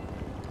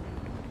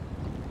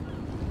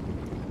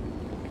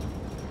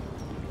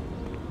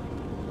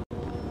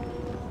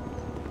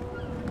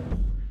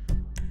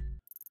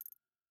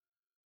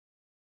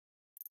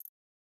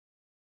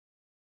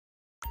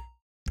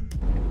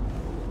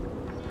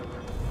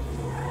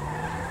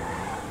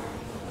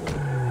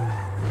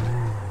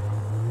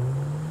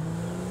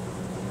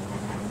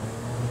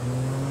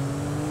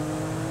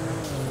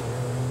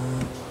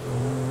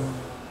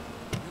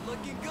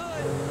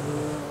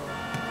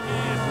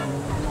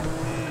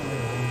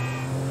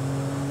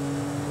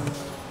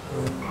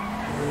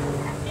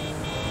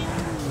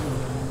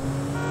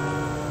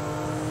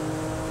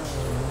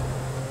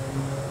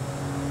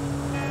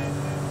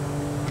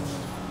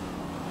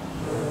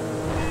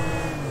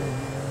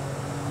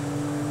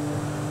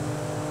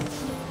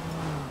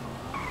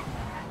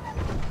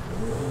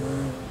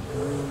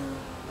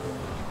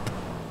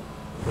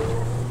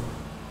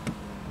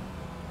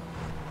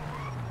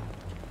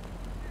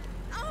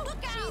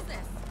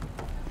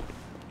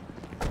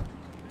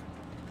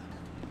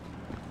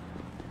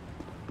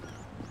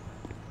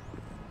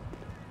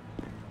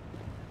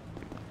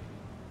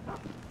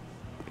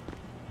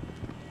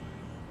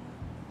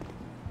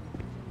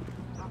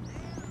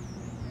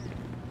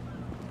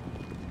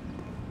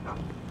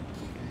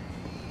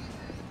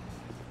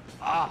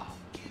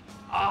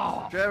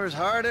 Trevor's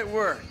hard at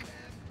work.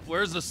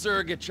 Where's the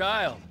surrogate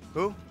child?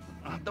 Who?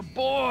 The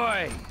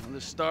boy! The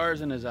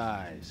stars in his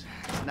eyes.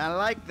 Not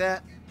like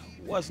that.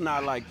 What's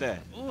not like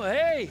that? Oh,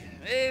 hey!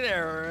 Hey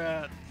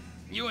there,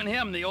 you and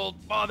him, the old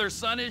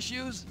father-son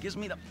issues? Gives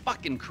me the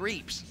fucking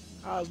creeps.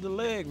 How's the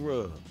leg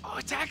rub? Oh,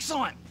 it's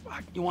excellent!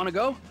 You wanna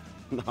go?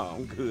 No,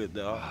 I'm good,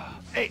 dog.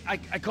 Hey, I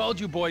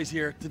called you boys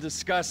here to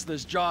discuss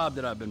this job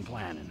that I've been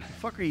planning. The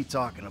fuck are you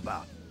talking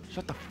about?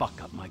 Shut the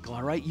fuck up, Michael,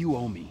 all right? You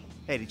owe me.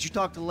 Hey, did you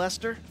talk to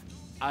Lester?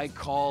 I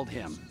called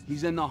him.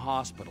 He's in the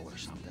hospital or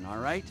something, all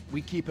right?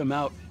 We keep him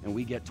out and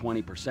we get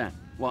 20%.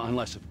 Well,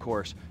 unless, of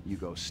course, you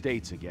go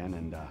states again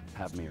and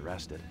have me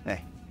arrested.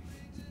 Hey,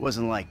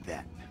 wasn't like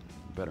that.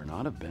 Better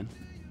not have been.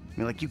 I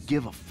mean, like you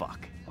give a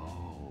fuck.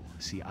 Oh,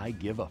 see, I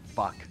give a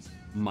fuck,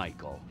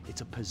 Michael. It's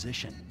a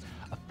position.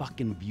 a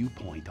fucking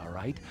viewpoint, all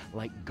right?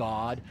 Like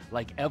God,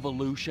 like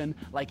evolution,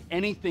 like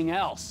anything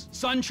else.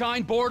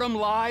 Sunshine, boredom,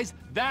 lies,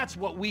 that's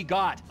what we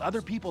got.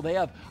 Other people, they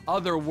have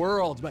other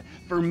worlds, but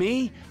for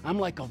me, I'm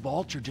like a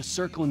vulture just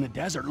circling the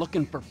desert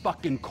looking for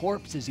fucking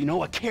corpses, you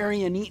know, a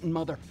carrion-eating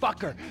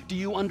motherfucker. Do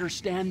you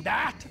understand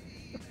that?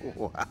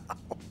 Wow.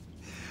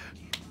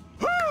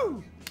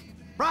 Woo!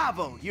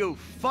 Bravo, you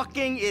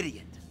fucking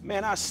idiot.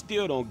 Man, I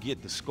still don't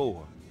get the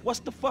score. What's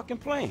the fucking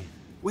plan?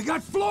 We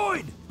got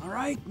Floyd, all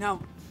right? Now,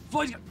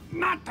 Floyd's got...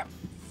 Not the...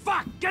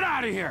 Fuck! Get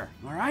out of here,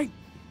 all right?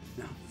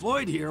 Now,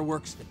 Floyd here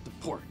works at the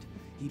port.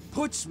 He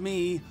puts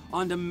me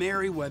onto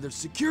Mэрriuëzer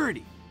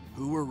security,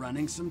 who were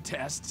running some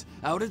tests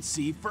out at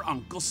sea for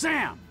Uncle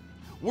Sam.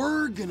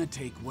 We're gonna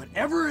take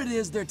whatever it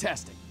is they're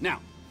testing. Now,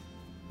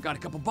 got a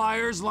couple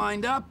buyers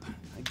lined up.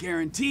 I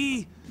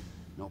guarantee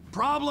no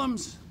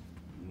problems,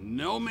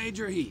 no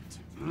major heat.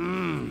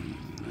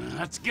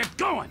 Let's get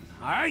going,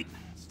 all right?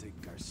 Let's take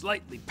our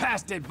slightly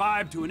past it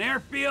vibe to an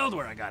airfield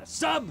where I got a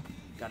sub,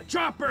 got a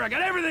chopper, I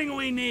got everything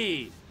we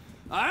need.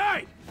 All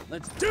right,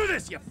 let's do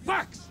this, you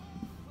fucks!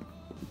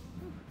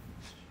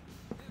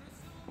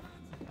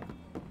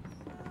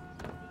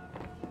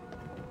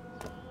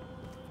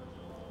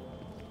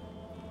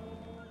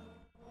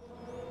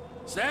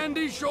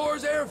 Sandy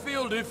Shores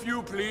Airfield, if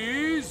you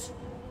please.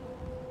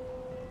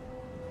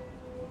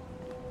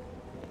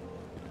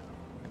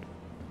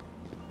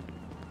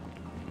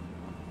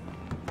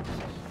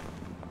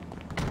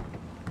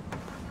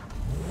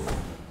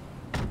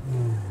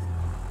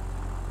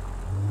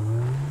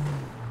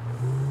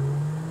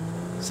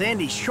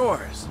 Sandy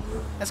Shores.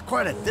 That's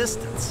quite a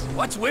distance.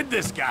 What's with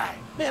this guy?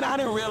 Man, I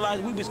didn't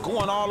realize we was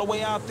going all the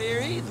way out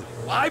there either.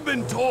 I've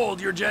been told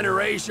your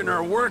generation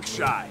are work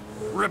shy.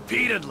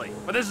 Repeatedly.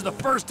 But this is the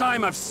first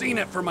time I've seen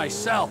it for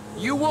myself.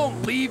 You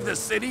won't leave the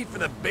city for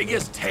the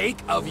biggest take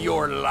of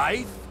your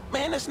life?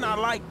 Man, it's not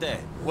like that.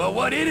 Well,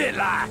 what is it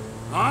like,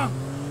 huh?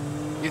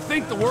 You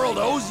think the world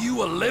owes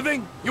you a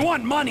living? You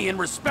want money and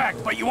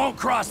respect, but you won't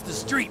cross the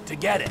street to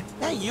get it.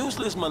 That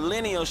useless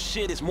millennial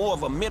shit is more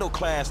of a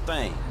middle-class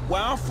thing.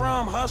 Where I'm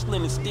from,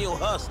 hustling is still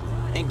hustling.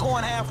 And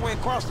going halfway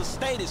across the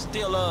state is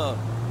still,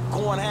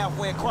 going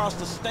halfway across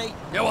the state?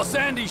 Yeah, well,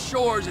 Sandy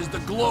Shores is the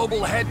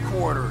global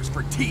headquarters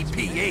for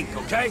TP Inc.,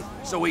 okay?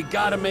 So we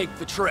gotta make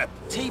the trip.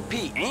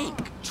 TP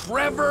Inc.?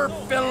 Trevor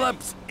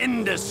Phillips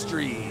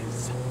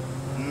Industries.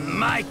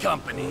 My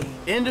company.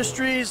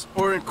 Industries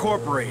or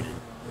Incorporated?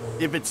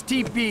 If it's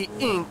TP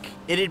Inc.,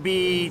 it'd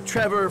be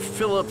Trevor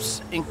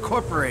Phillips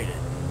Incorporated.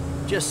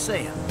 Just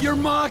saying. You're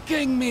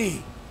mocking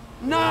me!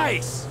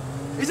 Nice!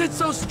 Is it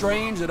so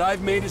strange that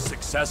I've made a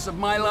success of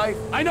my life?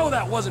 I know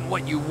that wasn't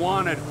what you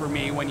wanted for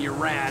me when you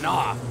ran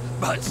off,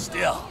 but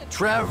still.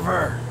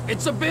 Trevor!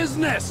 It's a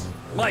business!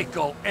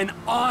 Michael, an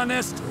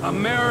honest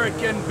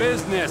American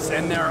business,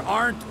 and there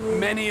aren't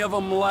many of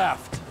them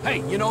left.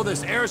 Hey, you know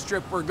this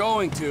airstrip we're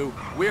going to,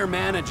 we're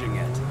managing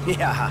it.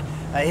 Yeah,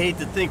 I hate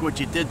to think what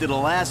you did to the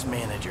last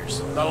managers.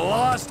 The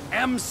Lost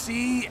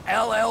MC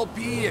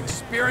LLP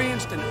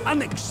experienced an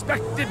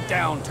unexpected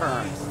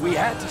downturn. We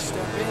had to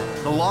step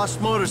in. The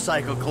Lost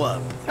Motorcycle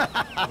Club.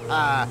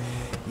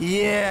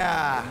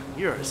 Yeah,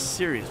 you're a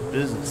serious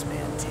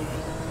businessman, T.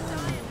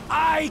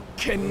 I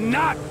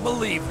cannot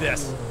believe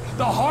this.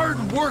 The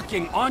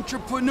hard-working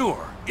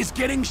entrepreneur is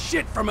getting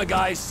shit from a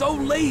guy so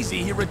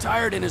lazy he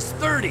retired in his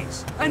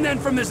 30s. And then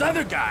from this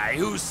other guy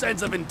whose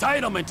sense of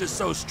entitlement is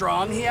so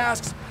strong, he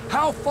asks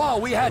how far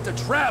we had to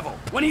travel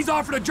when he's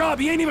offered a job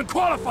he ain't even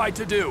qualified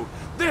to do.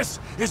 This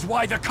is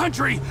why the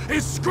country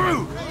is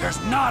screwed.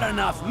 There's not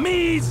enough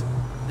me's,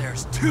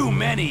 there's too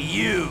many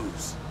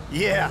you's.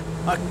 Yeah,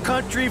 a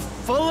country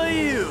full of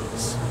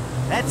yous.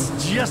 That's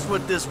just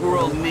what this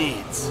world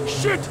needs.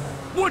 Shit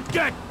would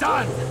get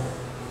done.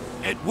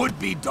 It would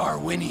be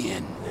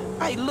Darwinian.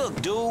 Hey,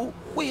 look, dude,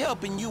 we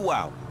helping you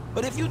out.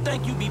 But if you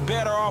think you'd be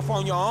better off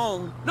on your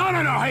own... No,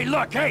 hey,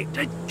 look, hey.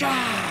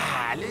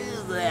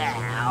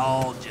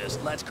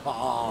 Just let's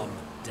calm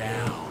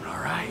down,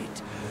 all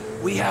right?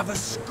 We have a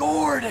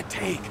score to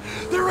take.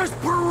 There is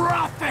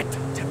profit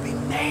to be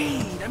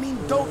made. I mean,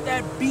 don't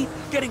that beat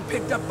getting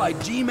picked up by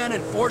G-men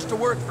and forced to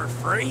work for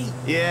free?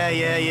 Yeah,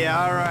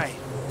 all right.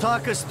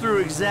 Talk us through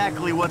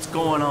exactly what's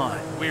going on.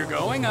 We're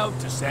going out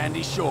to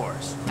Sandy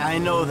Shores. I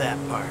know that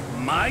part.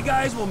 My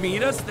guys will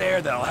meet us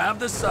there. They'll have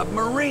the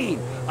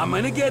submarine. I'm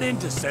gonna get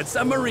into said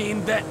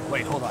submarine then...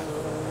 Wait, hold on.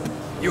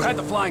 You had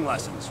the flying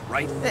lessons,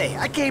 right? Hey,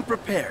 I came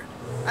prepared.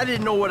 I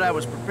didn't know what I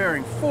was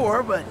preparing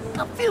for, but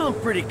I'm feeling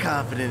pretty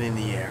confident in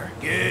the air.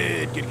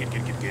 Good.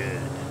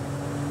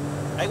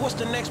 Hey, what's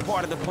the next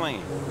part of the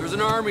plan? There's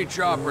an army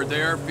chopper at the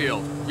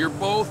airfield. You're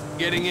both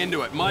getting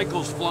into it.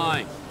 Michael's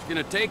flying. He's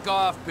gonna take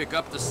off, pick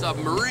up the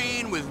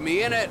submarine with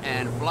me in it,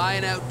 and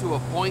flying out to a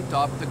point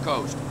off the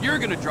coast. You're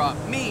gonna drop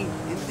me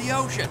into the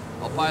ocean.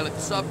 I'll pilot the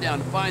sub down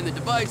to find the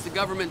device the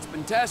government's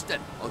been testing.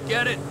 I'll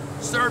get it,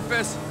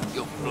 surface,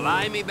 you'll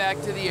fly me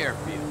back to the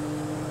airfield.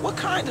 What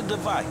kind of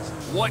device?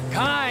 What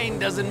kind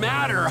doesn't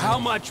matter. How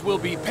much will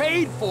be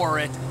paid for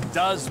it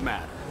does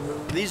matter.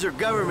 These are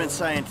government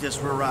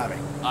scientists we're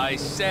robbing. I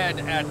said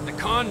at the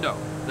condo.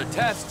 The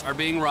tests are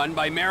being run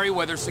by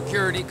Mэрriuëzer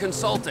Security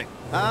Consulting.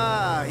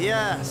 Ah,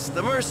 yes,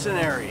 the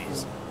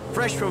mercenaries.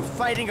 Fresh from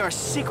fighting our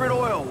secret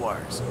oil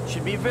wars.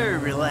 Should be very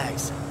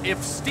relaxing.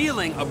 If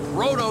stealing a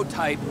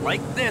prototype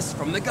like this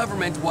from the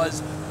government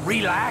was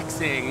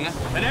relaxing,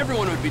 then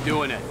everyone would be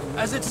doing it.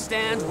 As it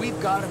stands, we've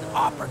got an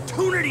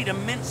opportunity to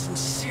mint some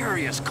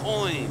serious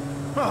coin.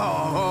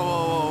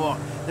 Oh,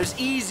 there's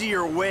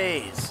easier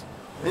ways.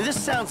 I mean,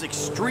 this sounds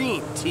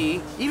extreme,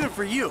 T, even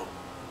for you.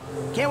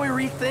 Can't we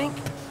rethink?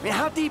 I mean,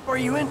 how deep are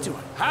you into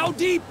it? How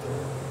deep?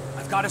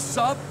 I've got a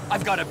sub,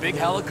 I've got a big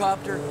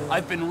helicopter.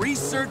 I've been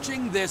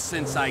researching this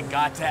since I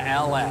got to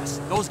LS.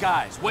 Those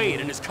guys, Wade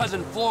and his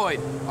cousin Floyd,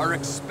 are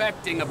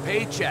expecting a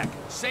paycheck.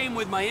 Same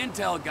with my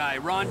intel guy,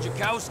 Ron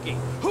Jakowski,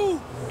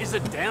 who is a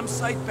damn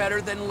sight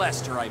better than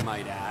Lester, I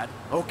might add.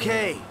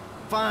 Okay,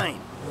 fine,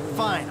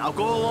 I'll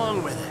go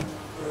along with it.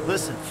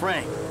 Listen,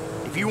 Frank,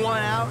 if you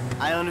want out,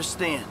 I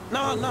understand. No,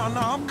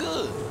 I'm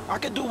good. I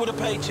can do with a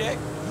paycheck.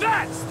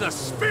 That's the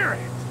spirit!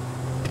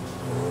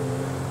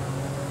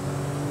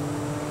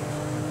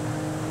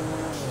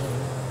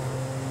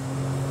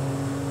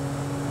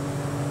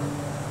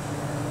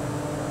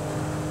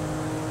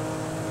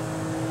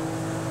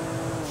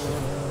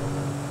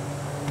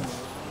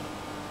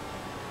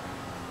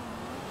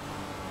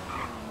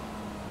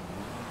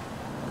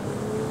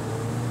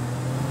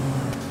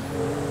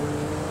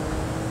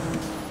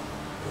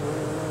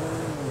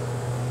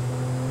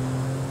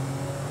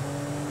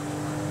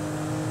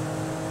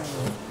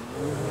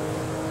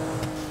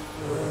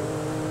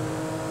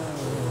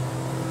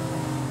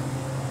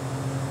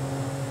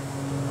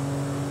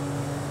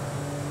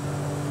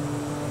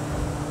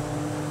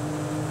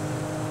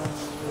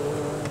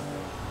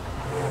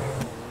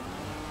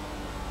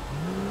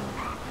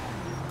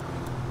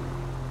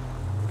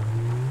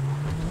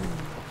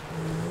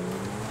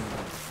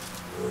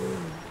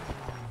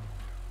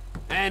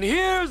 And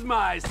here's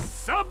my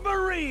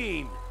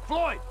submarine!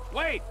 Floyd,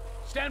 wait!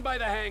 Stand by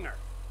the hangar.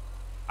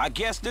 I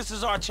guess this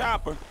is our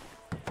chopper.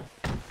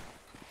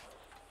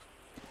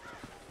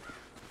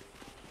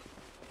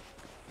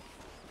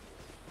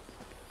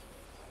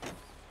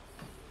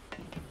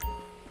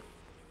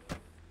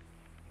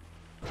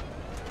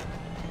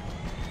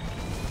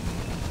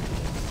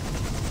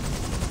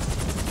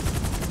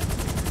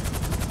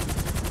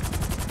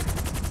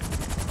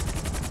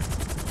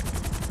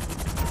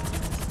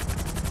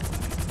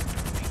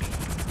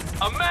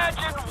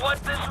 Imagine what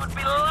this would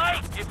be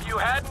like if you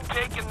hadn't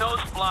taken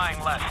those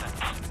flying lessons.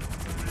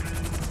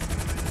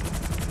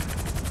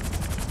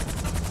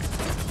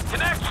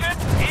 Connection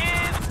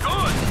is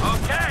good.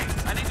 Okay,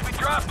 I need to be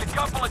dropped a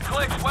couple of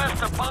clicks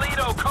west of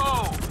Polito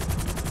Cove.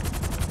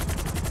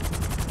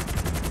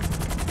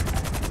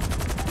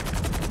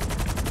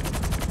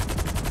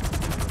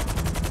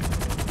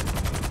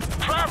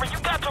 Driver, you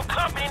got your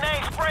company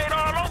name sprayed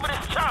all over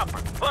this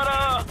chopper, but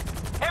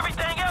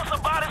everything else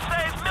about it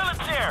says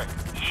military.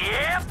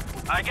 Yep,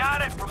 I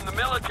got it from the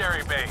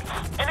military base.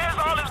 And there's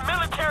all this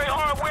military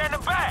hardware in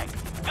the back.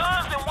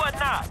 Guns and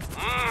whatnot.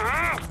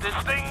 This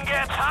thing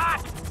gets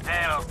hot,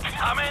 it'll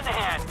come in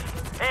handy.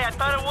 Hey, I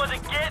thought it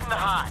wasn't getting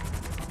hot.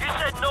 You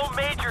said no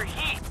major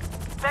heat.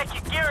 In fact,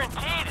 you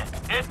guaranteed it.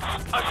 It's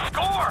a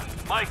score,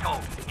 Michael.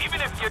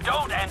 Even if you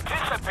don't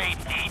anticipate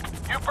heat,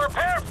 you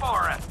prepare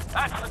for it.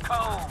 That's the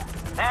code.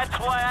 That's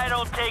why I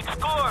don't take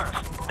scores.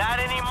 Not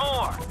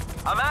anymore.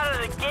 I'm out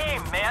of the game,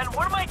 man.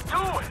 What am I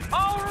doing?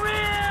 Oh,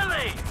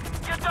 really?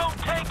 You don't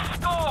take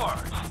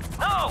scores?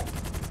 No,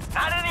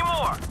 not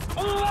anymore.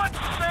 What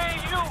say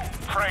you,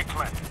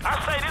 Franklin? I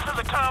say this is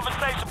a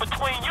conversation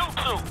between you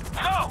two.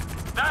 So,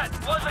 that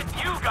wasn't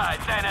you guys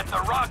then at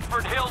the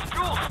Rockford Hills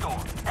jewel store?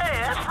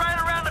 Hey, that's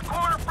right around the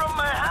corner from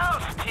my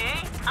house, T.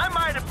 I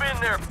might have been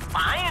there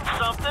buying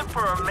something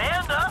for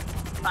Amanda.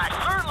 I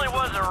certainly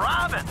wasn't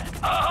robbing it.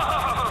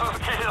 Oh,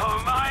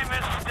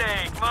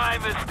 my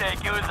mistake.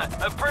 It was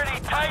a pretty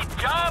tight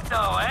job,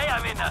 though, eh? I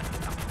mean, the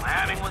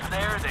planning was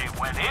there. They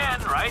went in,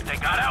 right? They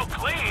got out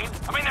clean.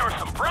 I mean, there were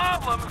some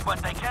problems,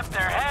 but they kept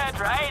their head,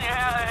 right?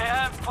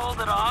 Yeah, pulled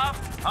it off.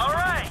 All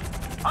right.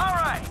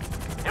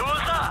 It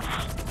was us.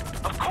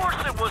 Of course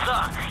it was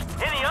us.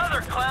 Any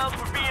other clowns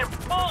would be in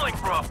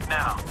Bolingbrook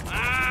now.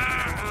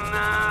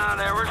 No,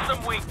 there were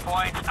some weak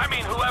points. I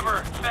mean,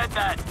 whoever fed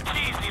that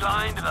cheesy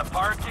line to the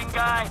parking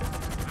guy,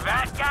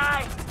 that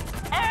guy,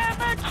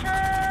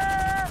 amateur!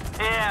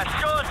 Yeah,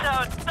 show us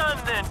how it's done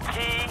then,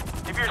 T.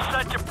 If you're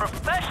such a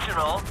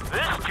professional,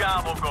 this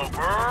job will go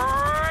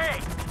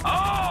great.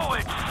 Oh,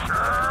 it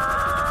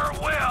sure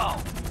will.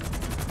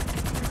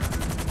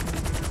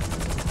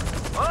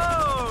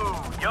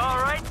 Whoa, you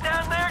all right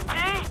down there, T?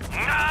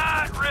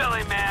 Not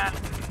really, man.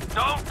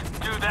 Don't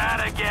do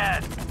that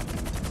again.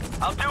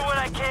 I'll do what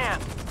I can.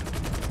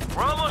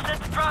 We're almost at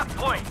the drop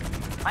point.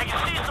 I can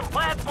see some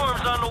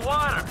platforms on the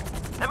water.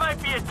 There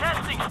might be a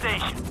testing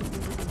station.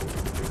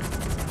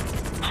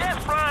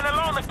 Jets flying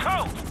along the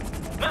coast.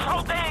 This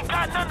whole thing ain't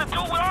got nothing to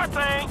do with our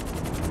thing.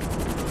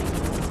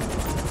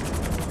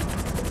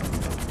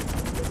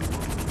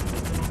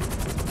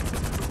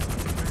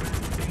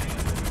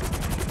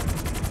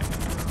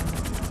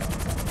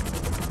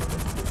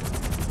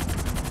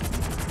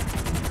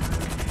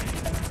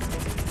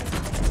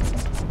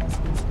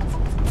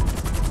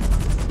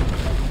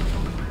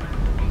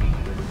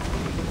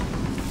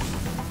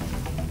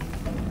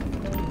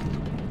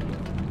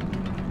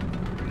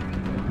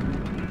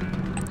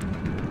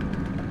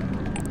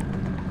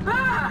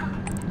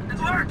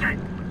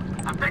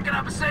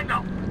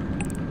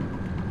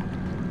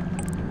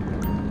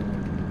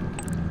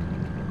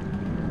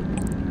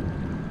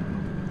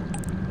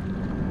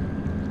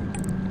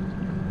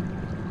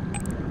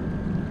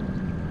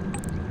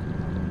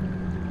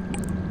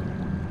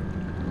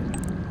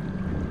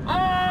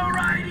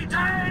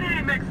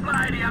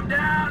 Alrighty, I'm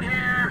down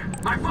here.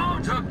 My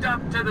phone's hooked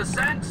up to the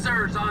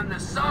sensors on the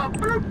sub.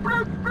 Bloop,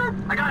 bloop,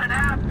 bloop. I got an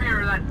app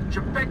here that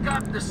should pick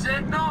up the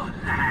signal.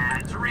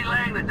 It's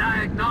relaying the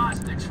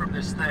diagnostics from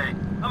this thing.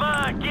 Come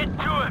on, get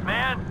to it,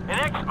 man. An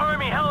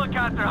ex-Army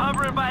helicopter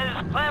hovering by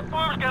this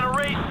platform's gonna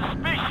raise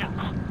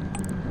suspicions.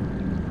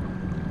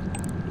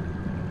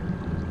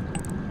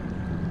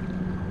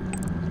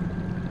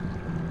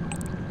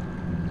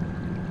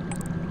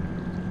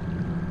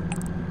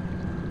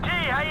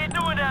 How you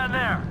doing down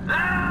there?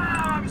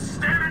 Ah, I'm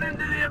staring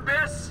into the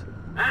abyss,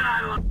 and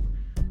I look.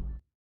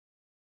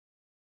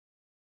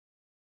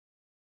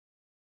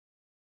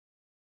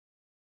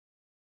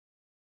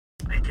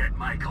 Take it,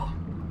 Michael.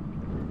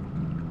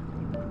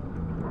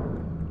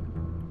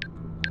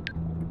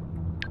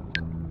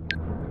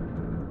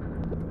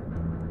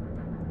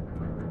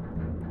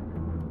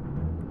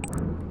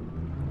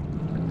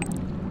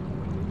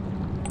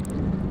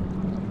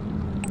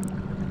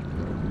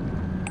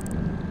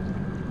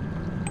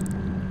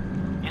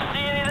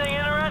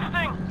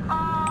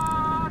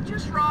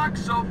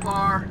 So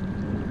far.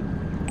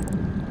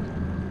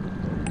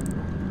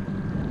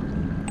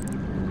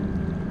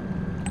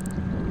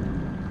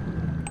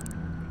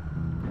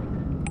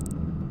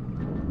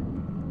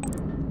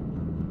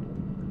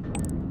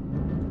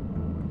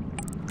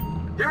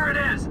 Here it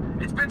is.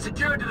 It's been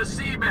secured to the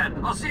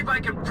seabed. I'll see if I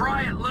can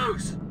pry it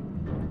loose.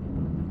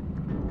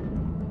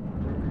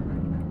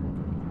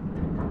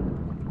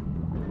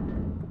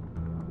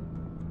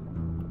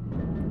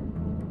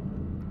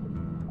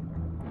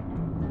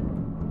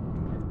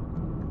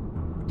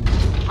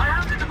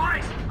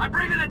 I'm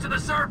bringing it to the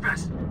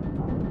surface!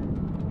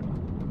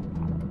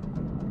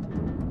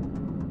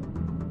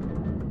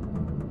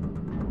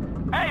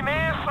 Hey,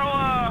 man,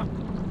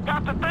 so,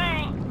 got the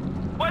thing?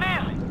 What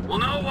is it? We'll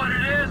know what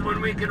it is when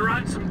we can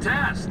run some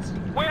tests.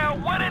 Well,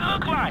 what it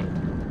look like?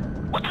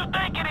 What you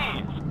think it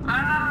is?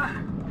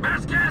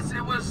 Best guess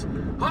it was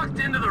hooked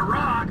into the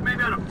rock,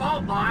 maybe on a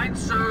fault line,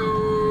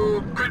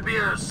 so could be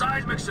a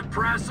seismic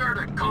suppressor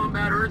to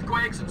combat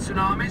earthquakes and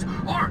tsunamis,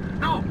 or,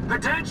 no,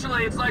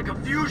 potentially it's like a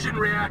fusion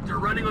reactor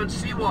running on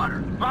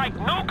seawater. Like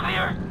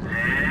nuclear?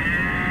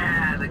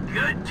 Yeah, the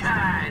good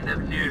kind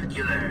of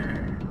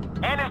nuclear.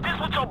 And is this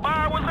what your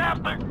bar was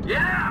after?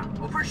 Yeah,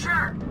 well, for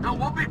sure. No,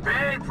 we'll be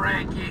paid,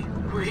 Frankie.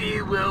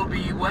 We will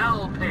be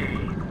well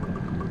paid.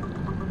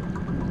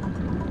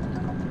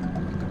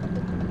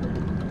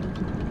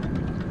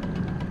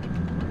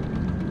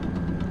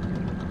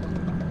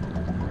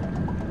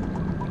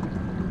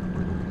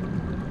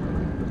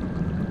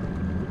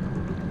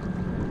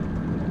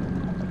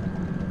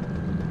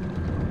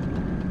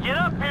 Get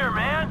up here,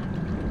 man!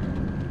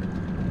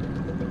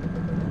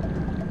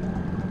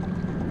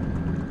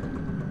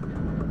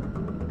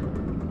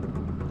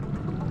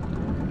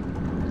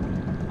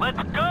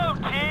 Let's go,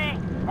 T!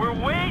 We're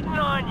waiting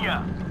on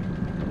ya!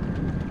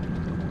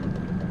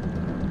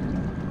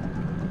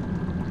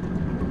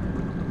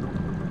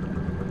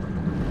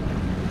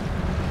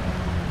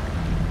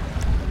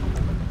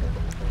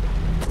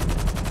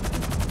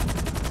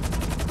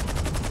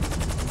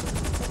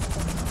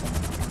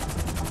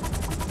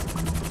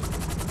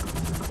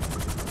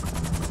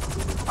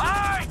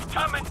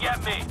 Come and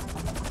get me!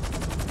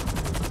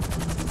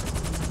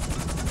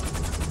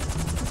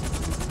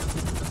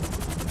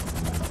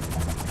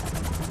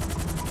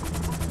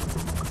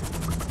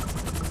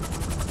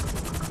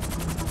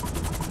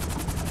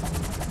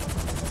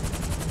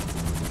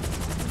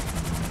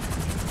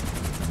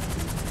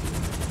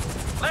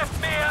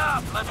 Lift me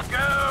up! Let's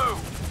go!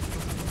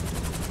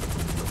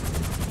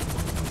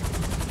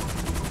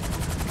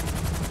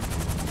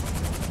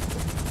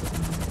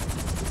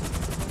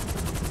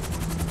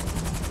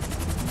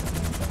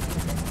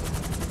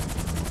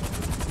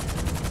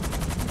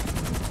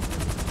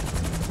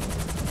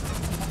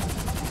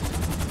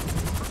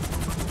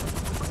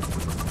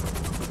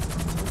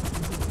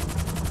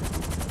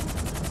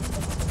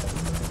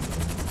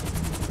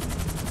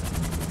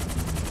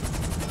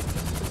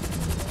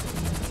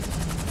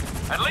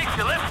 At least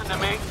you listened to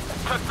me.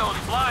 Took those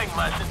flying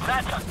lessons.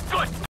 That's a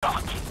good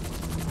donkey.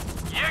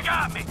 You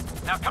got me.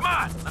 Now come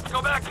on, let's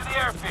go back to the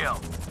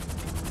airfield.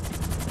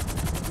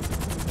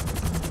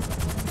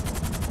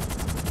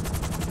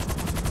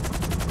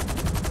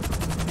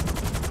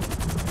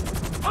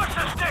 Push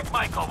the stick,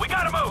 Michael. We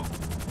gotta move.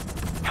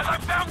 Because I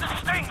found this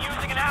thing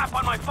using an app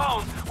on my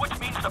phone, which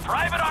means the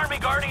private army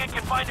guarding it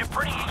can find it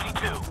pretty easy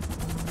too.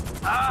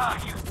 Ah,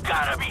 you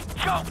gotta be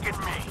joking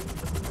me.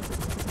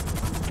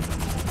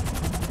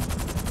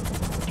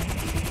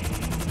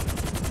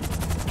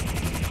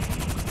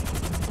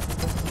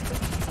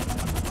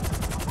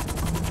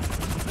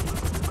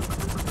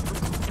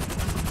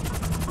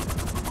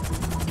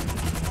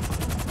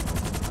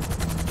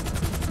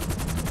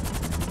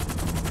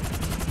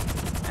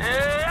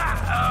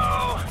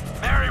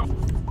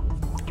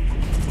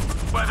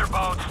 Mэрriuweather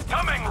boats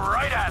coming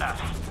right at us.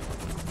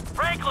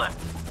 Franklin,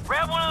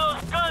 grab one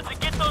of those guns and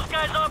get those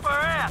guys off our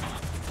ass.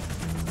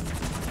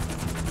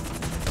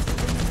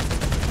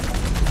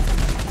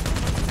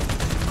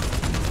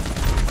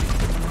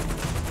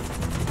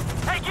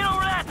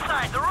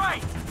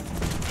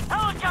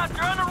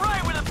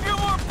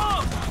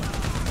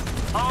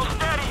 All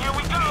steady, here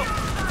we go.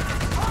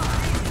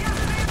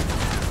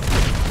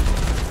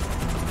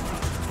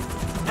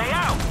 Stay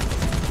out.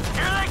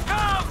 Here they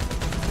come.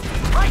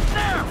 Right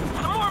there.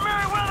 Some more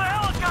Mэрriëwezер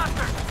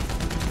helicopters.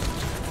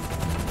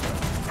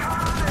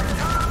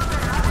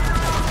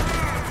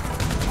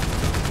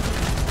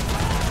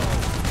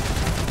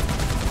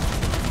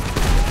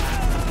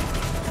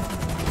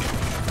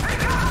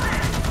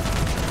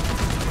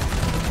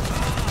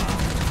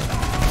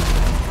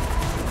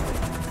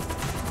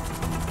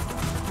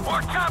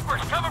 More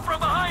choppers coming from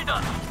behind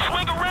us.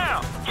 Swing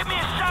around. Give me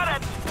a shot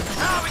at...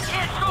 No, we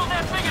can't shoot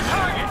that big a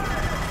target.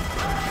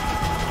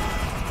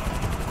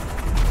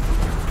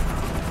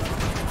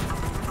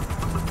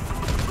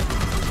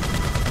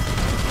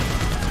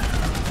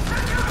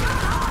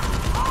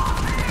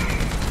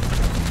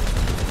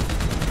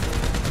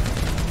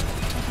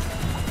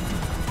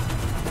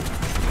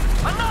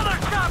 Another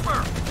chopper!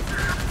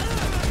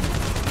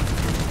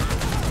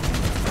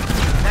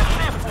 That's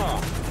it for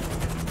him.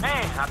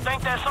 Hey, I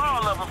think that's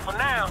all of them for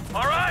now.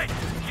 All right,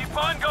 keep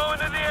on going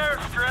to the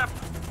airstrip.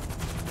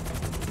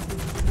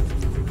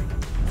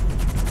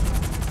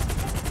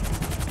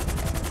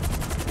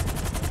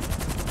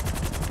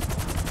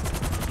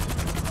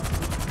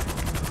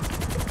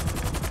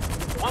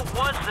 What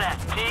was that,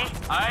 T?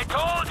 I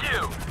told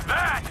you,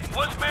 that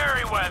was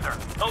Mэрriëwezer.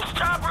 Those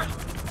choppers?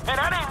 And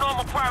that ain't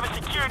normal private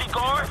security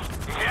guards.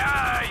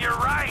 Yeah, you're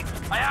right.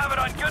 I have it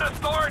on good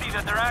authority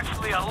that they're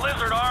actually a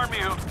lizard army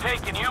who've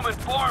taken human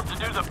form to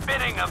do the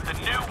bidding of the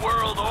New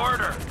World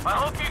Order. I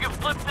hope you can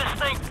flip this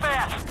thing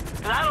fast,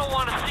 because I don't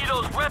want to see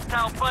those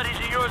reptile buddies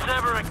of yours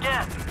ever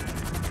again.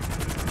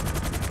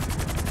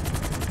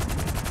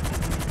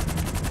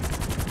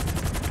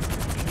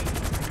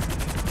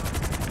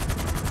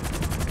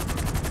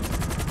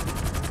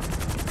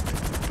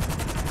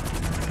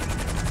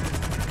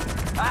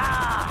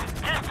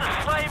 Just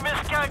a slight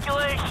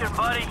miscalculation,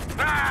 buddy.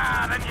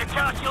 Then you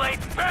calculate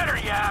better,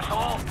 you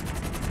asshole.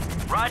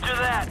 Roger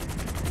that.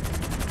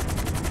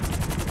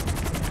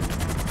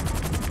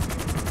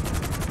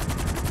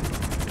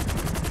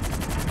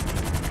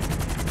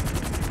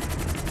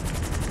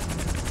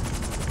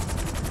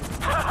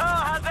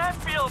 How'd that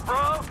feel,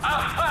 bro?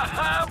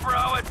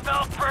 Bro, it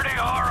felt pretty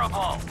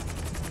horrible.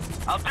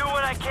 I'll do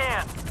what I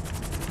can.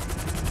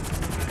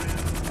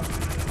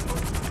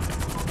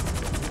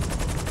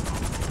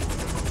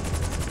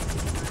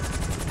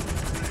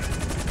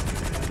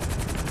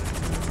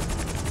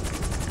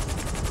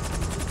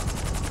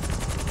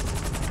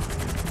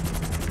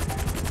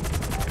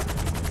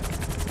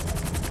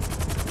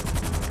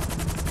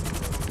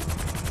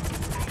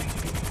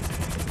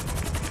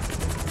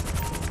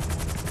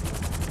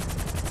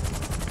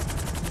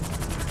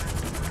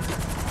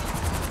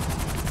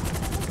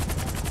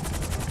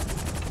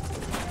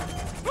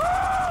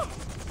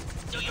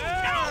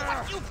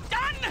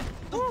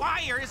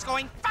 Is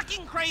going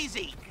fucking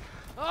crazy.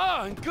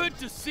 Oh, and good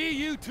to see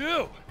you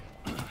too.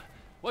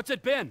 What's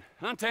it been,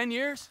 huh? 10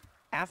 years?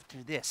 After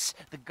this,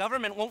 the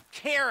government won't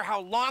care how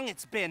long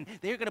it's been.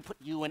 They're gonna put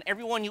you and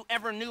everyone you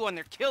ever knew on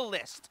their kill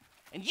list.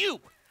 And you,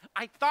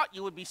 I thought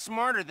you would be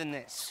smarter than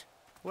this.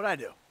 What'd I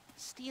do?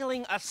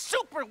 Stealing a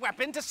super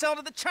weapon to sell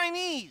to the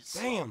Chinese.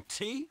 Damn,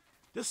 T.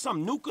 This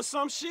some nuke or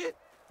some shit?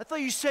 I thought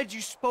you said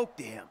you spoke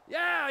to him.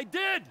 Yeah, I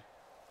did.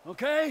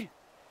 Okay?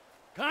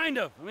 Kind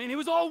of. I mean, he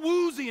was all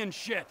woozy and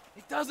shit.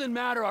 It doesn't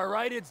matter, all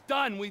right? It's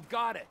done. We've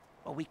got it.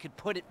 Well, we could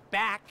put it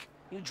back.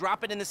 You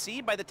drop it in the sea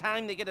by the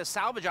time they get a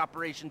salvage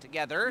operation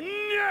together.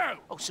 No!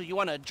 Oh, so you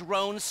want a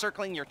drone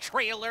circling your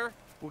trailer?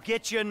 We'll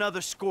get you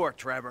another score,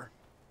 Trevor.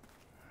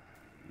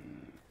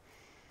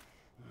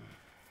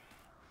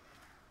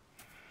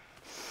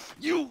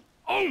 You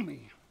owe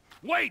me!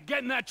 Wait, get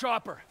in that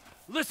chopper.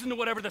 Listen to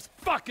whatever this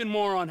fucking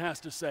moron has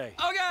to say.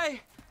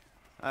 Okay!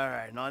 All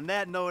right, and on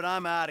that note,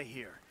 I'm out of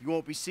here. You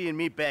won't be seeing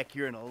me back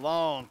here in a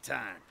long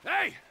time.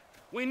 Hey!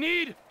 We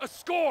need a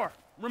score!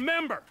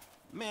 Remember!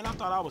 Man, I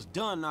thought I was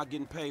done not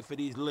getting paid for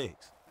these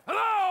licks.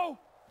 Hello?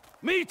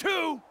 Me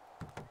too!